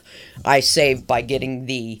 $1.55 I saved by getting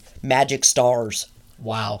the Magic Stars.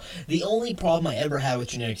 Wow. The only problem I ever had with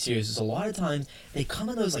generic cereals is a lot of times they come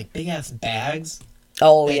in those like big ass bags.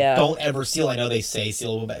 Oh, they yeah. Don't ever seal. I know they say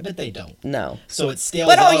sealable bag, but they don't. No. So it stales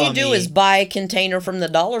But all out you on do me. is buy a container from the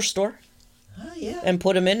dollar store. Yeah. And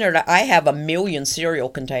put them in there. I have 1 million cereal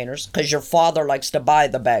containers because your father likes to buy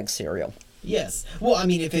the bag cereal. Yes. Well,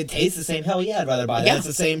 if it tastes the same, hell yeah, I'd rather buy that. Yeah. It's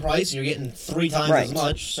the same price, and you're getting 3 times Right. as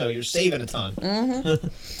much, so you're saving a ton. Mm-hmm.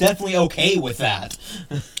 Definitely okay with that.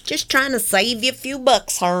 Just trying to save you a few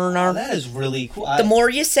bucks, Herner. That is really cool. The more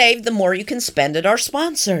you save, the more you can spend at our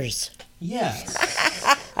sponsors. Yes.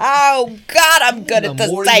 Oh, God, I'm good at the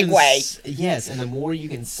segue. Yes, and the more you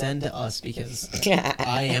can send to us, because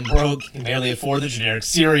I am broke and barely afford the generic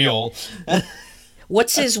cereal.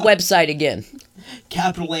 What's his website again?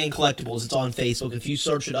 Capital Lane Collectibles. It's on Facebook. If you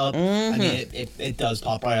search it up, it does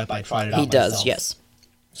pop right up. I tried it out myself. He does, yes.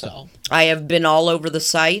 So I have been all over the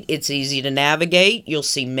site. It's easy to navigate. You'll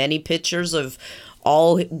see many pictures of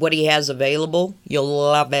all what he has available. You'll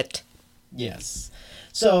love it. Yes.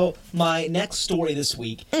 So my next story this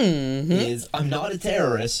week is I'm not a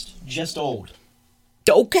terrorist, just old.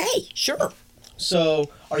 Okay, sure. So,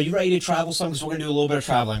 are you ready to travel some? Because we're going to do a little bit of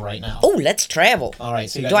traveling right now. Oh, let's travel. All right,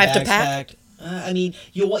 so you got Do I your have to bags pack? packed.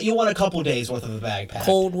 You'll want a couple days worth of a bag packed.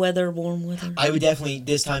 Cold weather, warm weather? I would definitely,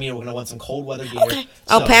 this time of year, we're going to want some cold weather gear. Okay,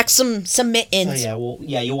 I'll pack some mittens. So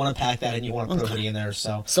you'll want to pack that and you want to put a hoodie in there.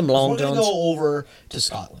 So some long we're going johns. to go over to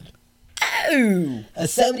Scotland. Oh! A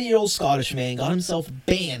 70-year-old Scottish man got himself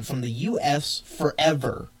banned from the U.S.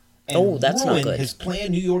 forever. And that's not ruined good. his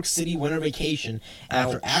planned New York City winter vacation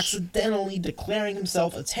after Ouch. accidentally declaring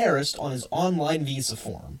himself a terrorist on his online visa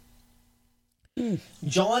form.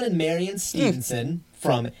 John and Marion Stevenson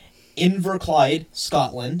from Inverclyde,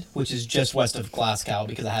 Scotland, which is just west of Glasgow,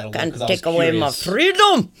 because I had a look Can't because I was take away my curious.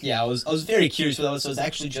 freedom! Yeah, I was very curious what that was. So it's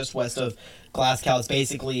actually just west of Glasgow. It's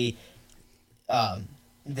basically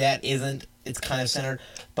it's kind of centered,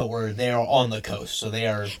 but they are on the coast, so they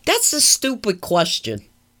are. That's a stupid question.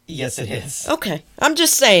 Yes, it is. Okay. I'm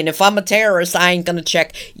just saying, if I'm a terrorist, I ain't gonna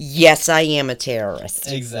check, yes, I am a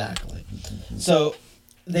terrorist. Exactly. So,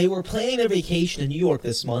 they were planning their vacation in New York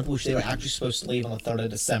this month, which they were actually supposed to leave on the 3rd of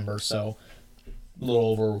December, so a little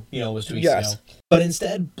over, it was 2 weeks ago. But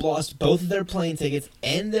instead, lost both of their plane tickets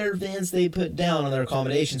and their advance they put down on their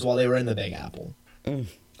accommodations while they were in the Big Apple.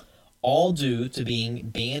 All due to being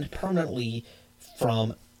banned permanently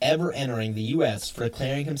from ever entering the U.S. for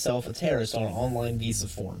declaring himself a terrorist on an online visa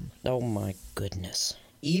form. Oh my goodness.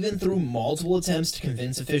 Even through multiple attempts to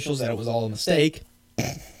convince officials that it was all a mistake,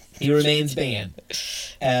 he remains banned,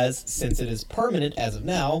 since it is permanent as of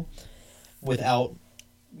now, without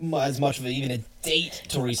as much of even a date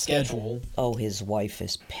to reschedule. Oh, his wife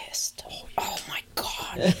is pissed. Oh my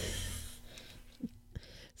God.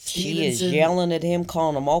 She is yelling at him,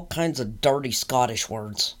 calling him all kinds of dirty Scottish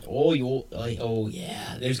words. Oh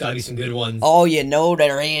yeah. There's got to be some good ones. Oh,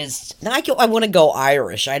 there is. Now I want to go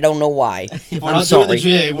Irish. I don't know why. If we're I'm not sorry. doing the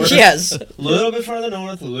jig, we're Yes. a little bit further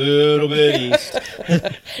north, a little bit east.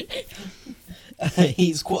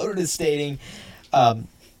 He's quoted as stating,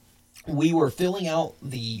 we were filling out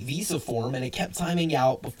the visa form and it kept timing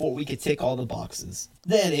out before we could tick all the boxes.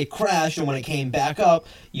 Then it crashed, and when it came back up,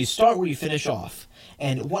 you start where you finish off.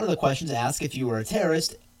 And one of the questions asked if you were a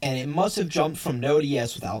terrorist, and it must have jumped from no to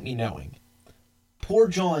yes without me knowing. Poor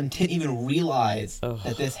John didn't even realize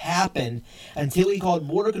that this happened until he called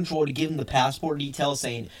Border Control to give him the passport details,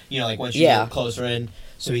 saying, like once you get closer in.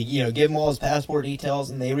 So he, give him all his passport details,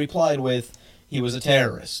 and they replied with, he was a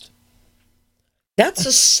terrorist. That's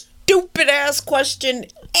a stupid-ass question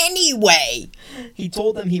anyway. He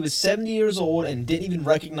told them he was 70 years old and didn't even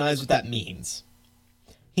recognize what that means.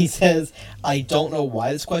 He says, I don't know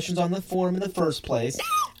why this question's on the form in the first place.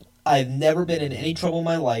 I've never been in any trouble in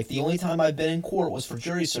my life. The only time I've been in court was for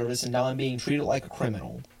jury service, and now I'm being treated like a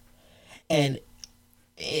criminal. And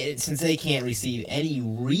since they can't receive any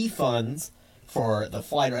refunds for the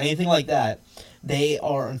flight or anything like that, they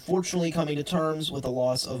are unfortunately coming to terms with the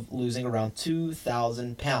loss of losing around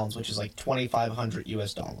 2,000 pounds, which is like $2,500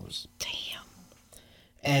 US. Damn.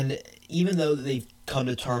 And even though they've come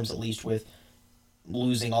to terms at least with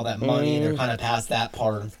losing all that money, and they're kind of past that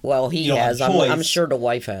part. Well, he has. I'm sure the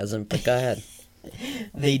wife hasn't, but go ahead.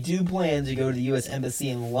 They do plan to go to the U.S. Embassy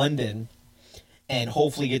in London and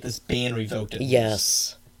hopefully get this ban revoked.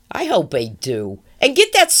 Yes. I hope they do. And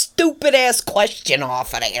get that stupid-ass question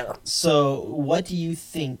off of there. So, what do you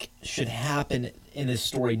think should happen in this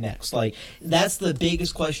story next? Like, that's the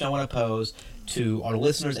biggest question I want to pose to our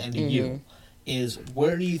listeners and to you. Is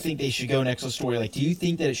where do you think they should go next in the story? Like, do you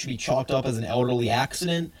think that it should be chalked up as an elderly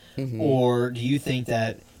accident? Or do you think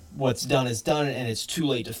that what's done is done and it's too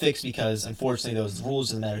late to fix because, unfortunately, those rules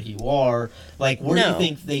doesn't matter who you are? Like, where do you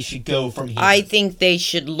think they should go from here? I think they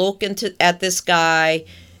should look at this guy,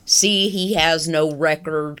 see he has no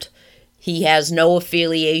record, he has no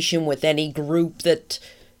affiliation with any group that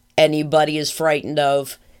anybody is frightened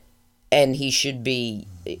of, and he should be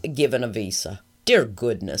given a visa. Dear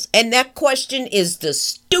goodness. And that question is the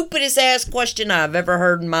stupidest ass question I've ever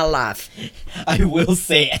heard in my life. I will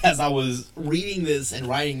say, as I was reading this and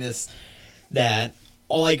writing this, that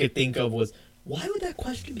all I could think of was, why would that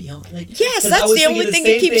question be on? Like, yes, that's the only thing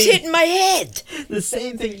that keeps hitting my head. The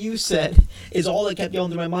same thing you said is all that kept going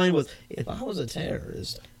through my mind was, if I was a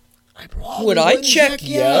terrorist, I probably would I check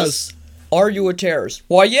yes? Are you a terrorist?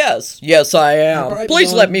 Why, yes. Yes, I am.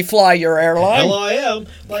 Please let me fly your airline. Hell, I am.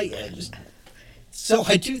 Like, so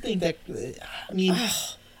I do think that, I mean,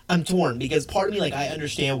 I'm torn because part of me, like, I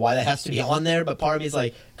understand why that has to be on there, but part of me is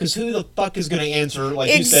like, because who the fuck is going to answer,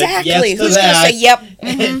 like exactly. you said, yes Who's to that?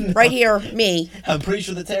 Who's going to say, yep, right here, me. I'm pretty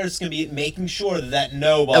sure the terrorist is going to be making sure that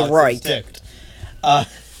no box is ticked.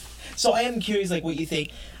 So I am curious, like, what you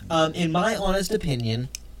think. In my honest opinion,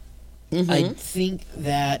 I think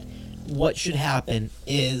that what should happen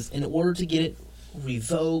is, in order to get it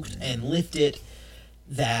revoked and lifted,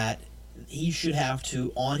 that he should have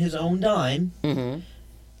to, on his own dime,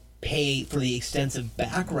 pay for the extensive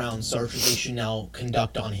background search that they should now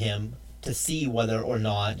conduct on him to see whether or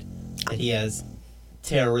not that he has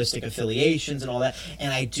terroristic affiliations and all that.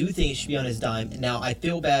 And I do think it should be on his dime. Now, I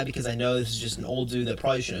feel bad because I know this is just an old dude that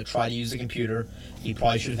probably shouldn't have tried to use a computer. He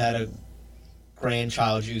probably should have had a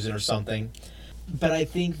grandchild use it or something. But I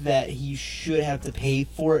think that he should have to pay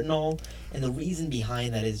for it and all. And the reason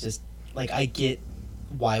behind that is just, like, I get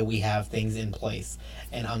why we have things in place.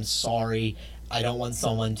 And I'm sorry, I don't want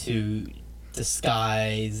someone to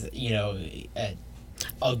disguise,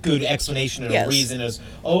 a good explanation and a reason as,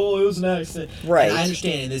 oh, it was an accident. Right. And I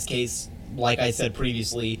understand in this case, like I said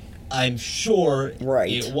previously, I'm sure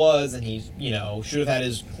it was, and he, should have had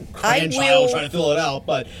his grandchild trying to fill it out.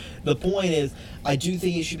 But the point is, I do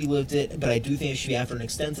think it should be lifted, but I do think it should be after an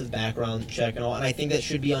extensive background check and all, and I think that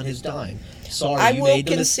should be on his dime. Sorry, you made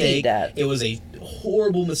the mistake. It was a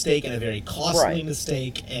horrible mistake and a very costly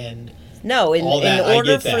mistake, and no, in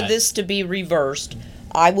order for this to be reversed,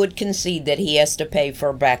 I would concede that he has to pay for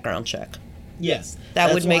a background check. Yes.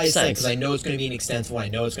 That would make sense. Because I know it's going to be an extensive one. I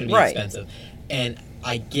know it's going to be expensive. And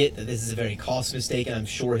I get that this is a very costly mistake, and I'm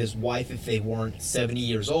sure his wife, if they weren't 70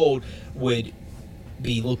 years old, would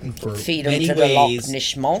be looking for feed many him to ways. The Loch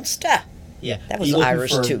Ness Monster. Yeah. That was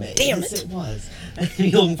Irish too. Damn it. Yes, it was.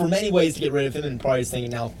 He's looking for many ways to get rid of him, and probably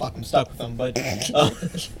thinking, now, fuck, I'm stuck with him. But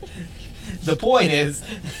the point is,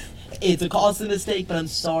 it's a costly mistake, but I'm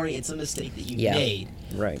sorry, it's a mistake that you made.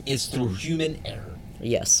 Right. It's through human error.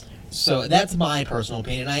 Yes. So that's my personal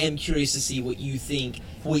opinion. I am curious to see what you think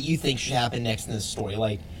should happen next in this story.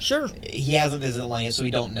 Like, sure, he hasn't visited Lance, so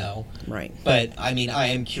we don't know. Right. But I mean, I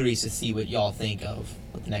am curious to see what y'all think of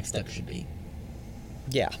what the next step should be.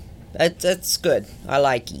 Yeah, that's good. I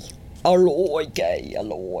like it. I like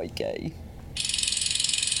it.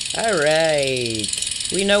 All right,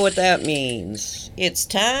 we know what that means. It's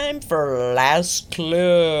time for last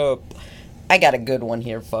clip. I got a good one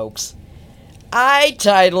here, folks. I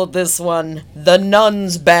titled this one, The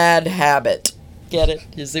Nun's Bad Habit. Get it?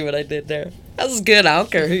 You see what I did there? That was good. I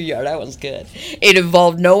don't care who you are. That was good. It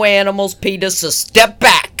involved no animals, Peter, so step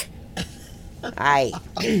back. Aye.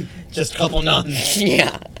 Just a couple nuns.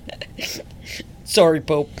 Yeah. Sorry,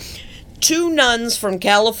 Pope. 2 nuns from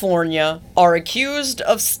California are accused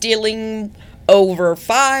of stealing over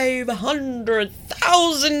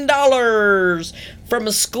 $500,000 from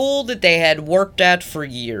a school that they had worked at for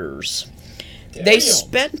years. Damn. They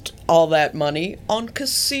spent all that money on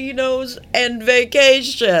casinos and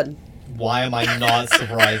vacation. Why am I not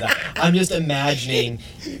surprised? I'm just imagining,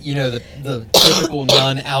 the typical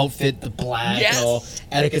nun outfit, the black, Yes.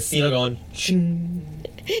 at a casino going, ching,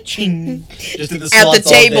 ching, just at the At slots the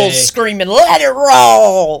table all day. screaming, let it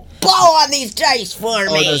roll! Blow on these dice for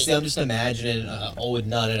Oh, me! no, see, I'm just imagining an old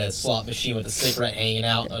nun at a slot machine with a cigarette hanging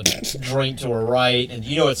out, a drink to her right, and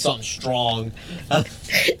it's something strong.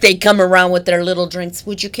 They come around with their little drinks.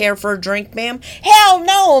 Would you care for a drink, ma'am? Hell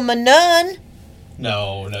no, I'm a nun!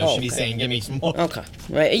 No, Oh, she'd be okay. saying, give me some more. Okay,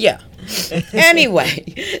 right, yeah.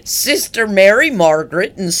 Anyway, Sister Mary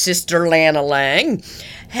Margaret and Sister Lana Lang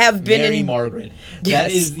have been Mary in Margaret. Yes.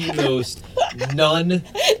 That is the most nun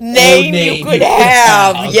name you could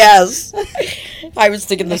have. Yes. I was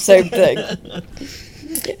thinking the same thing.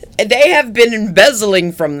 They have been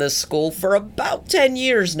embezzling from this school for about 10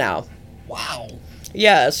 years now. Wow.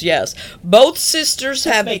 Yes, yes. Both sisters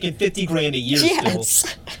have... Making $50,000 a year still.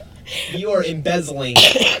 Yes. You are embezzling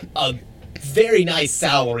a very nice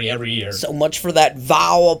salary every year. So much for that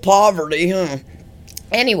vow of poverty, huh?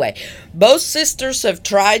 Anyway, both sisters have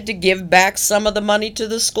tried to give back some of the money to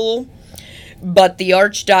the school, but the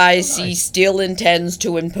Archdiocese still intends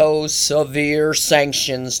to impose severe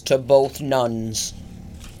sanctions to both nuns.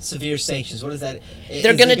 Severe sanctions. What is that?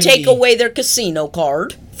 They're going to take away their casino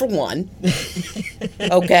card, for one.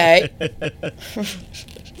 Okay?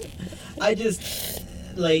 I just,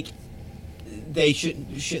 they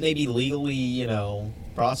should they be legally,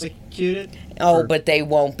 prosecuted? Oh, Or- but they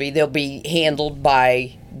won't be. They'll be handled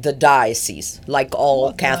by the diocese, like all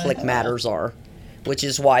What the Catholic hell? matters are, which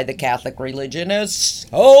is why the Catholic religion is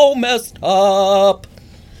so messed up.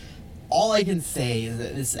 All I can say is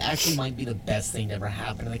that this actually might be the best thing to ever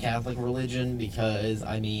happen to the Catholic religion because,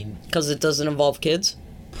 Because it doesn't involve kids?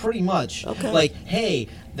 pretty much. Okay. Hey,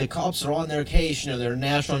 the cops are on their case, they're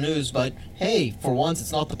national news, but hey, for once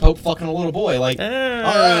it's not the Pope fucking a little boy.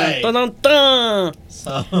 Alright. Dun-dun-dun.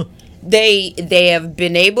 So, They have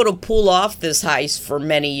been able to pull off this heist for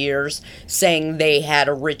many years, saying they had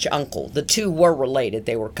a rich uncle. The two were related.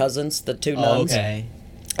 They were cousins, the two nuns. okay.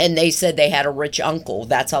 And they said they had a rich uncle.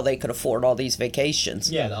 That's how they could afford all these vacations.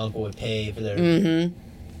 Yeah, the uncle would pay for their... Mm-hmm.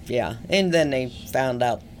 Yeah. And then they found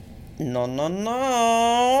out,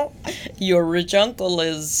 no. Your rich uncle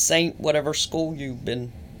is Saint whatever school you've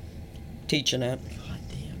been teaching at. God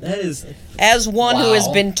damn. That is... As one who has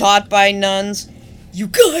Wow. been taught by nuns, you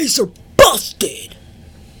guys are busted.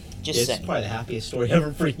 Just It's saying. probably the happiest story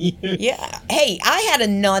ever for you. Yeah. Hey, I had a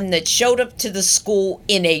nun that showed up to the school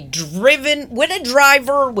in a with a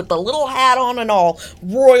driver with a little hat on and all,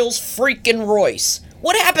 Royals freaking Royce.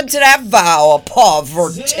 What happened to that vow of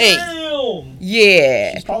poverty? Damn!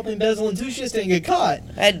 Yeah. She's probably embezzling too, she just didn't get caught.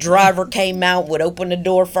 That driver came out, would open the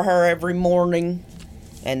door for her every morning,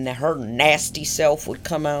 and her nasty self would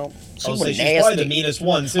come out. She Oh, was so she's nasty. probably the meanest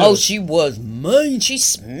one, too. Oh, she was mean. She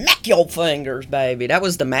smack your fingers, baby. That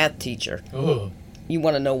was the math teacher. Ugh. You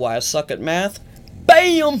want to know why I suck at math?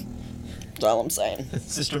 Bam! That's all I'm saying.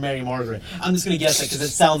 Sister Mary Margaret. I'm just going to guess it because it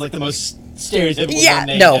sounds like the most stereotypical Yeah,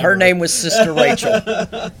 name no, ever. her name was Sister Rachel.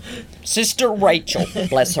 Sister Rachel,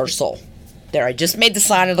 bless her soul. There, I just made the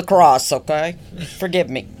sign of the cross, okay? Forgive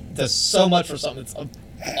me. Does so much for something that's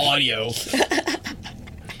audio.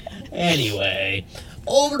 Anyway,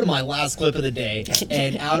 over to my last clip of the day,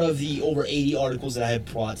 and out of the over 80 articles that I have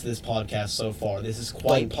brought to this podcast so far, this is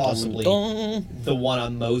quite possibly Dun. the one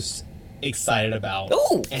I'm most excited about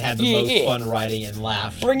Ooh, and had the yeah. most fun writing and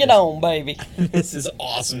laughed. Bring it on, baby. This is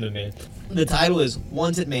awesome to me. The title is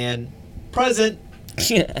Wanted Man, Present.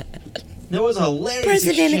 There was a hilarious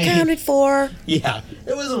President exchange. accounted for. Yeah,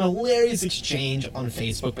 there was an hilarious exchange on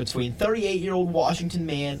Facebook between 38-year-old Washington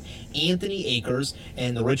man Anthony Akers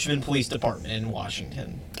and the Richmond Police Department in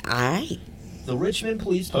Washington. Aye. The Richmond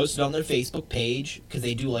Police posted on their Facebook page, because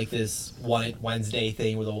they do like this Wanted Wednesday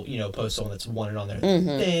thing where they'll, post someone that's wanted on their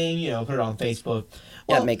thing, put it on Facebook.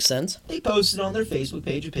 That makes sense. They posted on their Facebook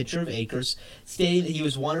page a picture of Akers stating that he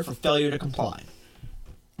was wanted for failure to comply.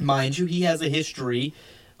 Mind you, he has a history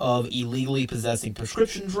of illegally possessing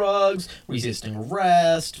prescription drugs, resisting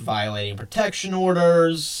arrest, violating protection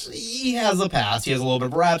orders. He has a past. He has a little bit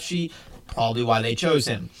of a rap sheet. Probably why they chose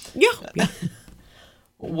him. Yeah.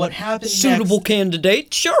 What happened Suitable next?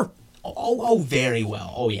 candidate, sure. Oh, very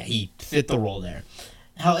well. Oh, yeah, he fit the role there.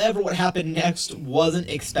 However, what happened next wasn't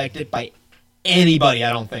expected by anybody,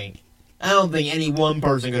 I don't think. I don't think any one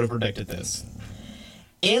person could have predicted this.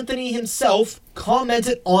 Anthony himself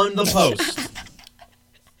commented on the post.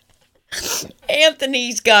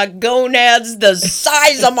 Anthony's got gonads the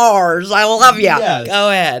size of Mars. I love ya. Yes. Go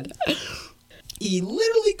ahead. He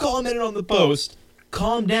literally commented on the post,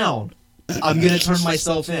 "Calm down. I'm going to turn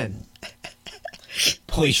myself in."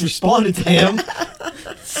 Police responded to him,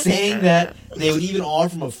 saying that they would even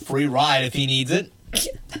offer him a free ride if he needs it.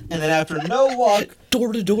 And then after no luck...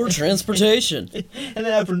 door-to-door transportation. And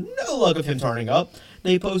then after no luck of him turning up,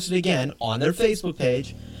 they posted again on their Facebook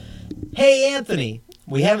page, "Hey, Anthony,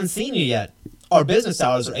 we haven't seen you yet. Our business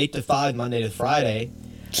hours are 8 to 5, Monday to Friday.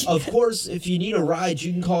 Of course, if you need a ride,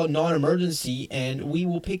 you can call it non-emergency, and we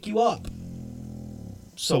will pick you up."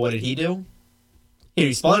 So what did he do? He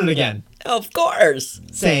responded again. Of course.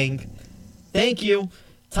 Saying, "Thank you.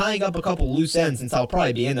 Tying up a couple loose ends since I'll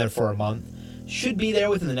probably be in there for a month. Should be there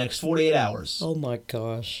within the next 48 hours. Oh my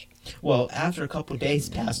gosh. Well, after a couple of days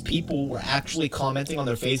passed, people were actually commenting on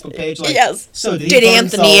their Facebook page. Like, yes. So did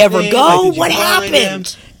Anthony ever go? Like, what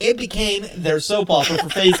happened? It became their soap opera for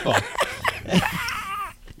Facebook.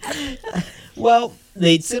 Well,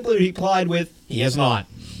 they simply replied with, "He has not."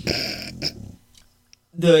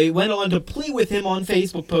 They went on to plead with him on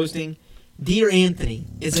Facebook, posting, "Dear Anthony,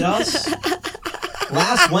 is it us?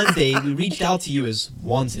 Last Wednesday, we reached out to you as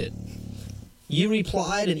wanted. You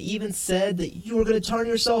replied and even said that you were going to turn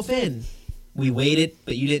yourself in. We waited,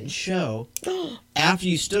 but you didn't show. After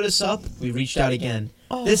you stood us up, we reached out again,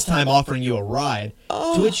 this time offering you a ride,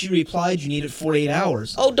 to which you replied you needed 48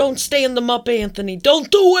 hours. Oh, don't stand them up, Anthony. Don't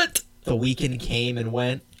do it. The weekend came and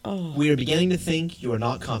went. We are beginning to think you are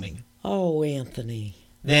not coming." Oh, Anthony.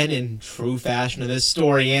 Then, in true fashion of this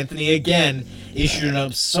story, Anthony again issued an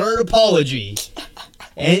absurd apology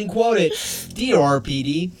and quoted, "Dear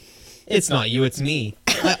RPD, it's not you, it's me.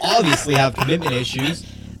 I obviously have commitment issues.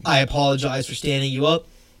 I apologize for standing you up,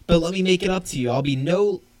 but let me make it up to you. I'll be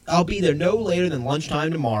there no later than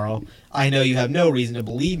lunchtime tomorrow. I know you have no reason to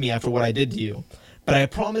believe me after what I did to you, but I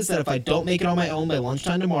promise that if I don't make it on my own by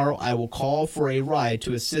lunchtime tomorrow, I will call for a ride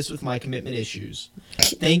to assist with my commitment issues.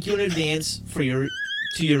 Thank you in advance for your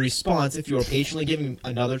response if you are patiently giving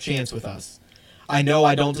another chance with us. I know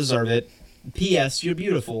I don't deserve it. P.S. You're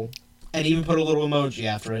beautiful." And even put a little emoji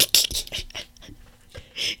after it.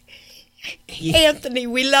 Anthony,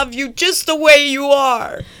 we love you just the way you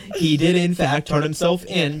are. He did, in fact, turn himself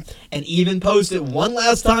in and even post it one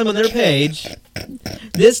last time on their page.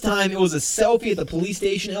 This time, it was a selfie at the police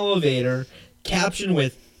station elevator, captioned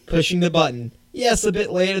with, "Pushing the button. Yes, a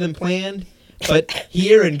bit later than planned, but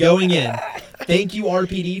here and going in. Thank you,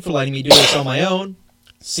 RPD, for letting me do this on my own.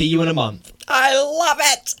 See you in a month." I love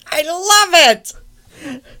it. I love it.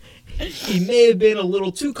 He may have been a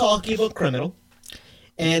little too cocky of a criminal,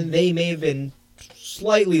 and they may have been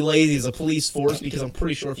slightly lazy as a police force, because I'm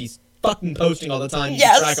pretty sure if he's fucking posting all the time,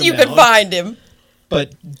 you can find him.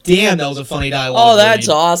 But damn, that was a funny dialogue. Oh, that's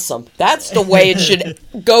awesome. That's the way it should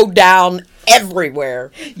go down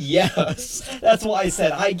everywhere. Yes. That's why I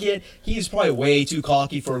said he's probably way too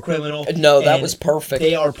cocky for a criminal. No, that was perfect.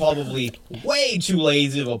 They are probably way too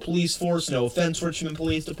lazy of a police force. No offense, Richmond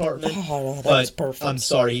Police Department. Oh, no, that's perfect. I'm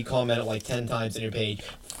sorry, he commented like 10 times on your page.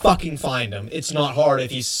 Fucking find him. It's not hard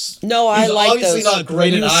if he's... No, I like obviously those. Not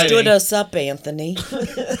great at hiding. You stood us up, Anthony.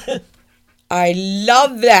 I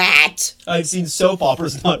love that. I've seen soap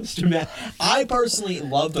operas, not as dramatic. I personally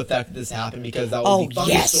love the fact that this happened, because that was the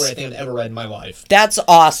funniest story I think I've ever read in my life. That's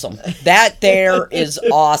awesome. That there is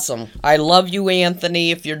awesome. I love you,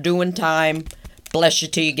 Anthony. If you're doing time, bless you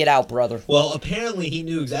till you get out, brother. Well, apparently he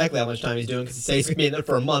knew exactly how much time he's doing, because he said he's going to be in there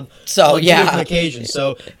for a month. So, on 2 different occasions.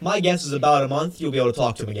 So my guess is about a month, you'll be able to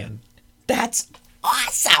talk to him again. That's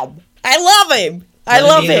awesome. I love him. I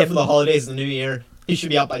love him. For the holidays and the New Year. He should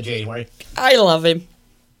be out by January. I love him.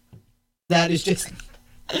 That is just...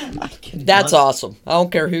 That's awesome. I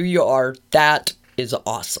don't care who you are. That is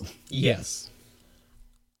awesome. Yes.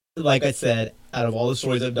 Like I said, out of all the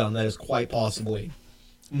stories I've done, that is quite possibly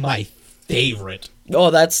my favorite. Oh,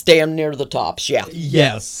 that's damn near the tops, yeah.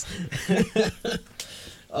 Yes.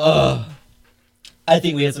 I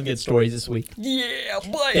think we had some good stories this week. Yeah,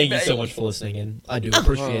 boy. Thank you so much for listening, and I do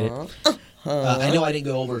appreciate it. I know I didn't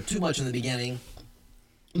go over too much in the beginning,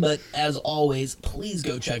 but as always, please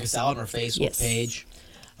go check us out on our Facebook page.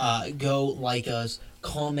 Go like us,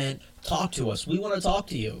 comment, talk to us. We want to talk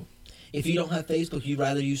to you. If you don't have Facebook, you'd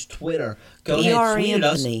rather use Twitter, go We ahead, are tweet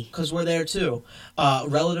us, Anthony. because we're there too.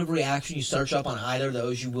 Relative Reaction, you search up on either of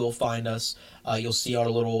those, you will find us. You'll see our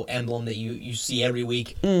little emblem that you see every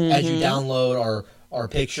week as you download our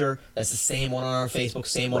picture. That's the same one on our Facebook,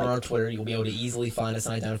 same one on our Twitter. You'll be able to easily find us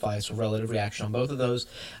and identify us with Relative Reaction on both of those.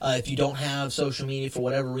 If you don't have social media for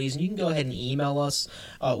whatever reason, you can go ahead and email us.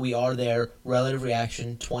 We are there,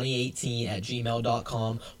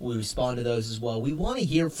 relativereaction2018@gmail.com. We respond to those as well. We want to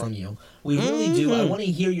hear from you. We really do. I want to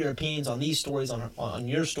hear your opinions on these stories, on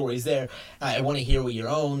your stories there. I want to hear what your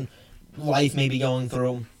own life may be going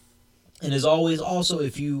through. And as always, also,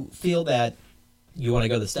 if you feel that you want to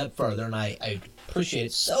go the step further, and I appreciate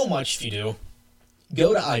it so much if you do,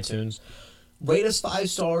 go to iTunes, rate us 5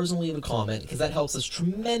 stars, and leave a comment, because that helps us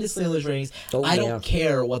tremendously on those ratings. I don't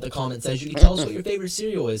care what the comment says. You can tell us what your favorite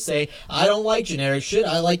cereal is. Say, I don't like generic shit,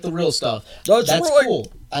 I like the real stuff. That's right,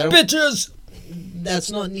 cool. Bitches!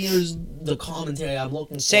 That's not near as the commentary I'm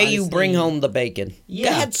looking for. Say you bring home the bacon. Yeah.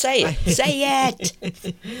 Go ahead, say it. Say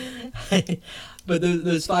it! But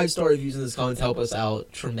those 5-star reviews in this comments help us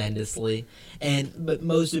out tremendously. But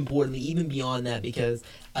most importantly, even beyond that, because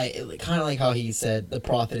I kind of like how he said the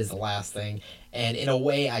profit is the last thing. And in a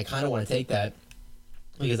way, I kind of want to take that,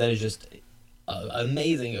 because that is just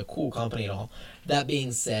amazing, a cool company and all. That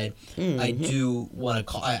being said, I do want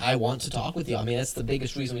to I want to talk with you. I mean, that's the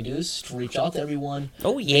biggest reason we do this, is to reach out to everyone.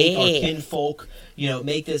 Oh, yeah. Make our kinfolk,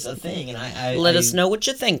 make this a thing. And Let us know what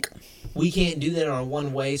you think. We can't do that on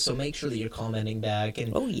one way, so make sure that you're commenting back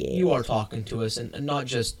and you are talking to us, and not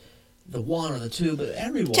just the one or the two, but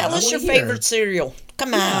everyone. Tell us your favorite cereal.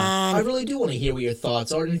 Come on. I really do want to hear what your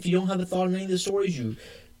thoughts are, and if you don't have a thought on any of the stories, you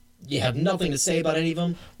have nothing to say about any of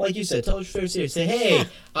them, like you said, tell us your favorite cereal. Say, hey,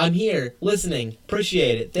 I'm here, listening,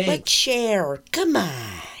 appreciate it, thanks. Let's share. Come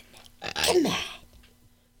on. Come on.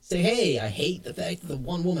 Say, hey, I hate the fact that the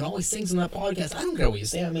one woman always sings on that podcast. I don't care what you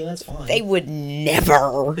say. I mean, that's fine. They would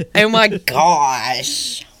never. Oh, my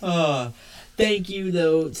gosh. Thank you,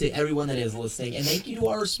 though, to everyone that is listening. And thank you to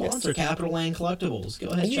our sponsor, Capital Land Collectibles. Go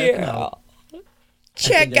ahead and check them out.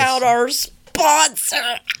 Check out our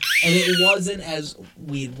sponsor. And it wasn't as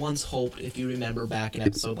we had once hoped, if you remember back in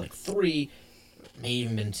episode 3, may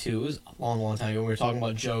even been 2. It was a long, long time ago. We were talking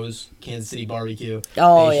about Joe's Kansas City Barbecue.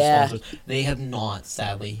 Oh, yeah. Sponsors. They have not,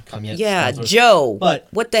 sadly, come yet. Yeah, sponsors. Joe. But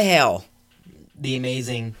what the hell? The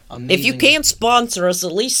amazing... If you can't sponsor us,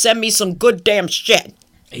 at least send me some good damn shit.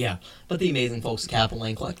 Yeah, but the amazing folks at Capital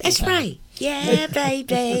Land Collectibles. That's right. Yeah,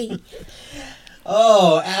 baby.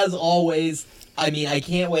 Oh, as always, I mean, I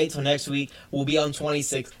can't wait till next week. We'll be on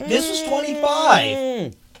 26. This was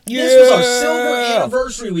 25. Yeah. This was our silver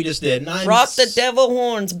anniversary we just did. And Rock the devil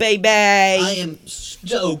horns, baby. I am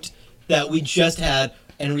stoked that we just had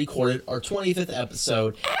and recorded our 25th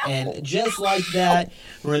episode. And just like that,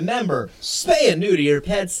 remember, spay and neuter your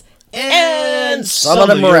pets and some of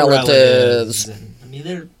them relatives. And, I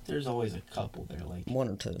mean, there's always a couple there, like 1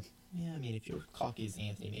 or 2. Yeah, I mean, if you're cocky as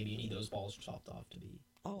Anthony, maybe you need those balls chopped off to be.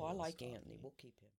 Oh, I like Anthony. We'll keep him.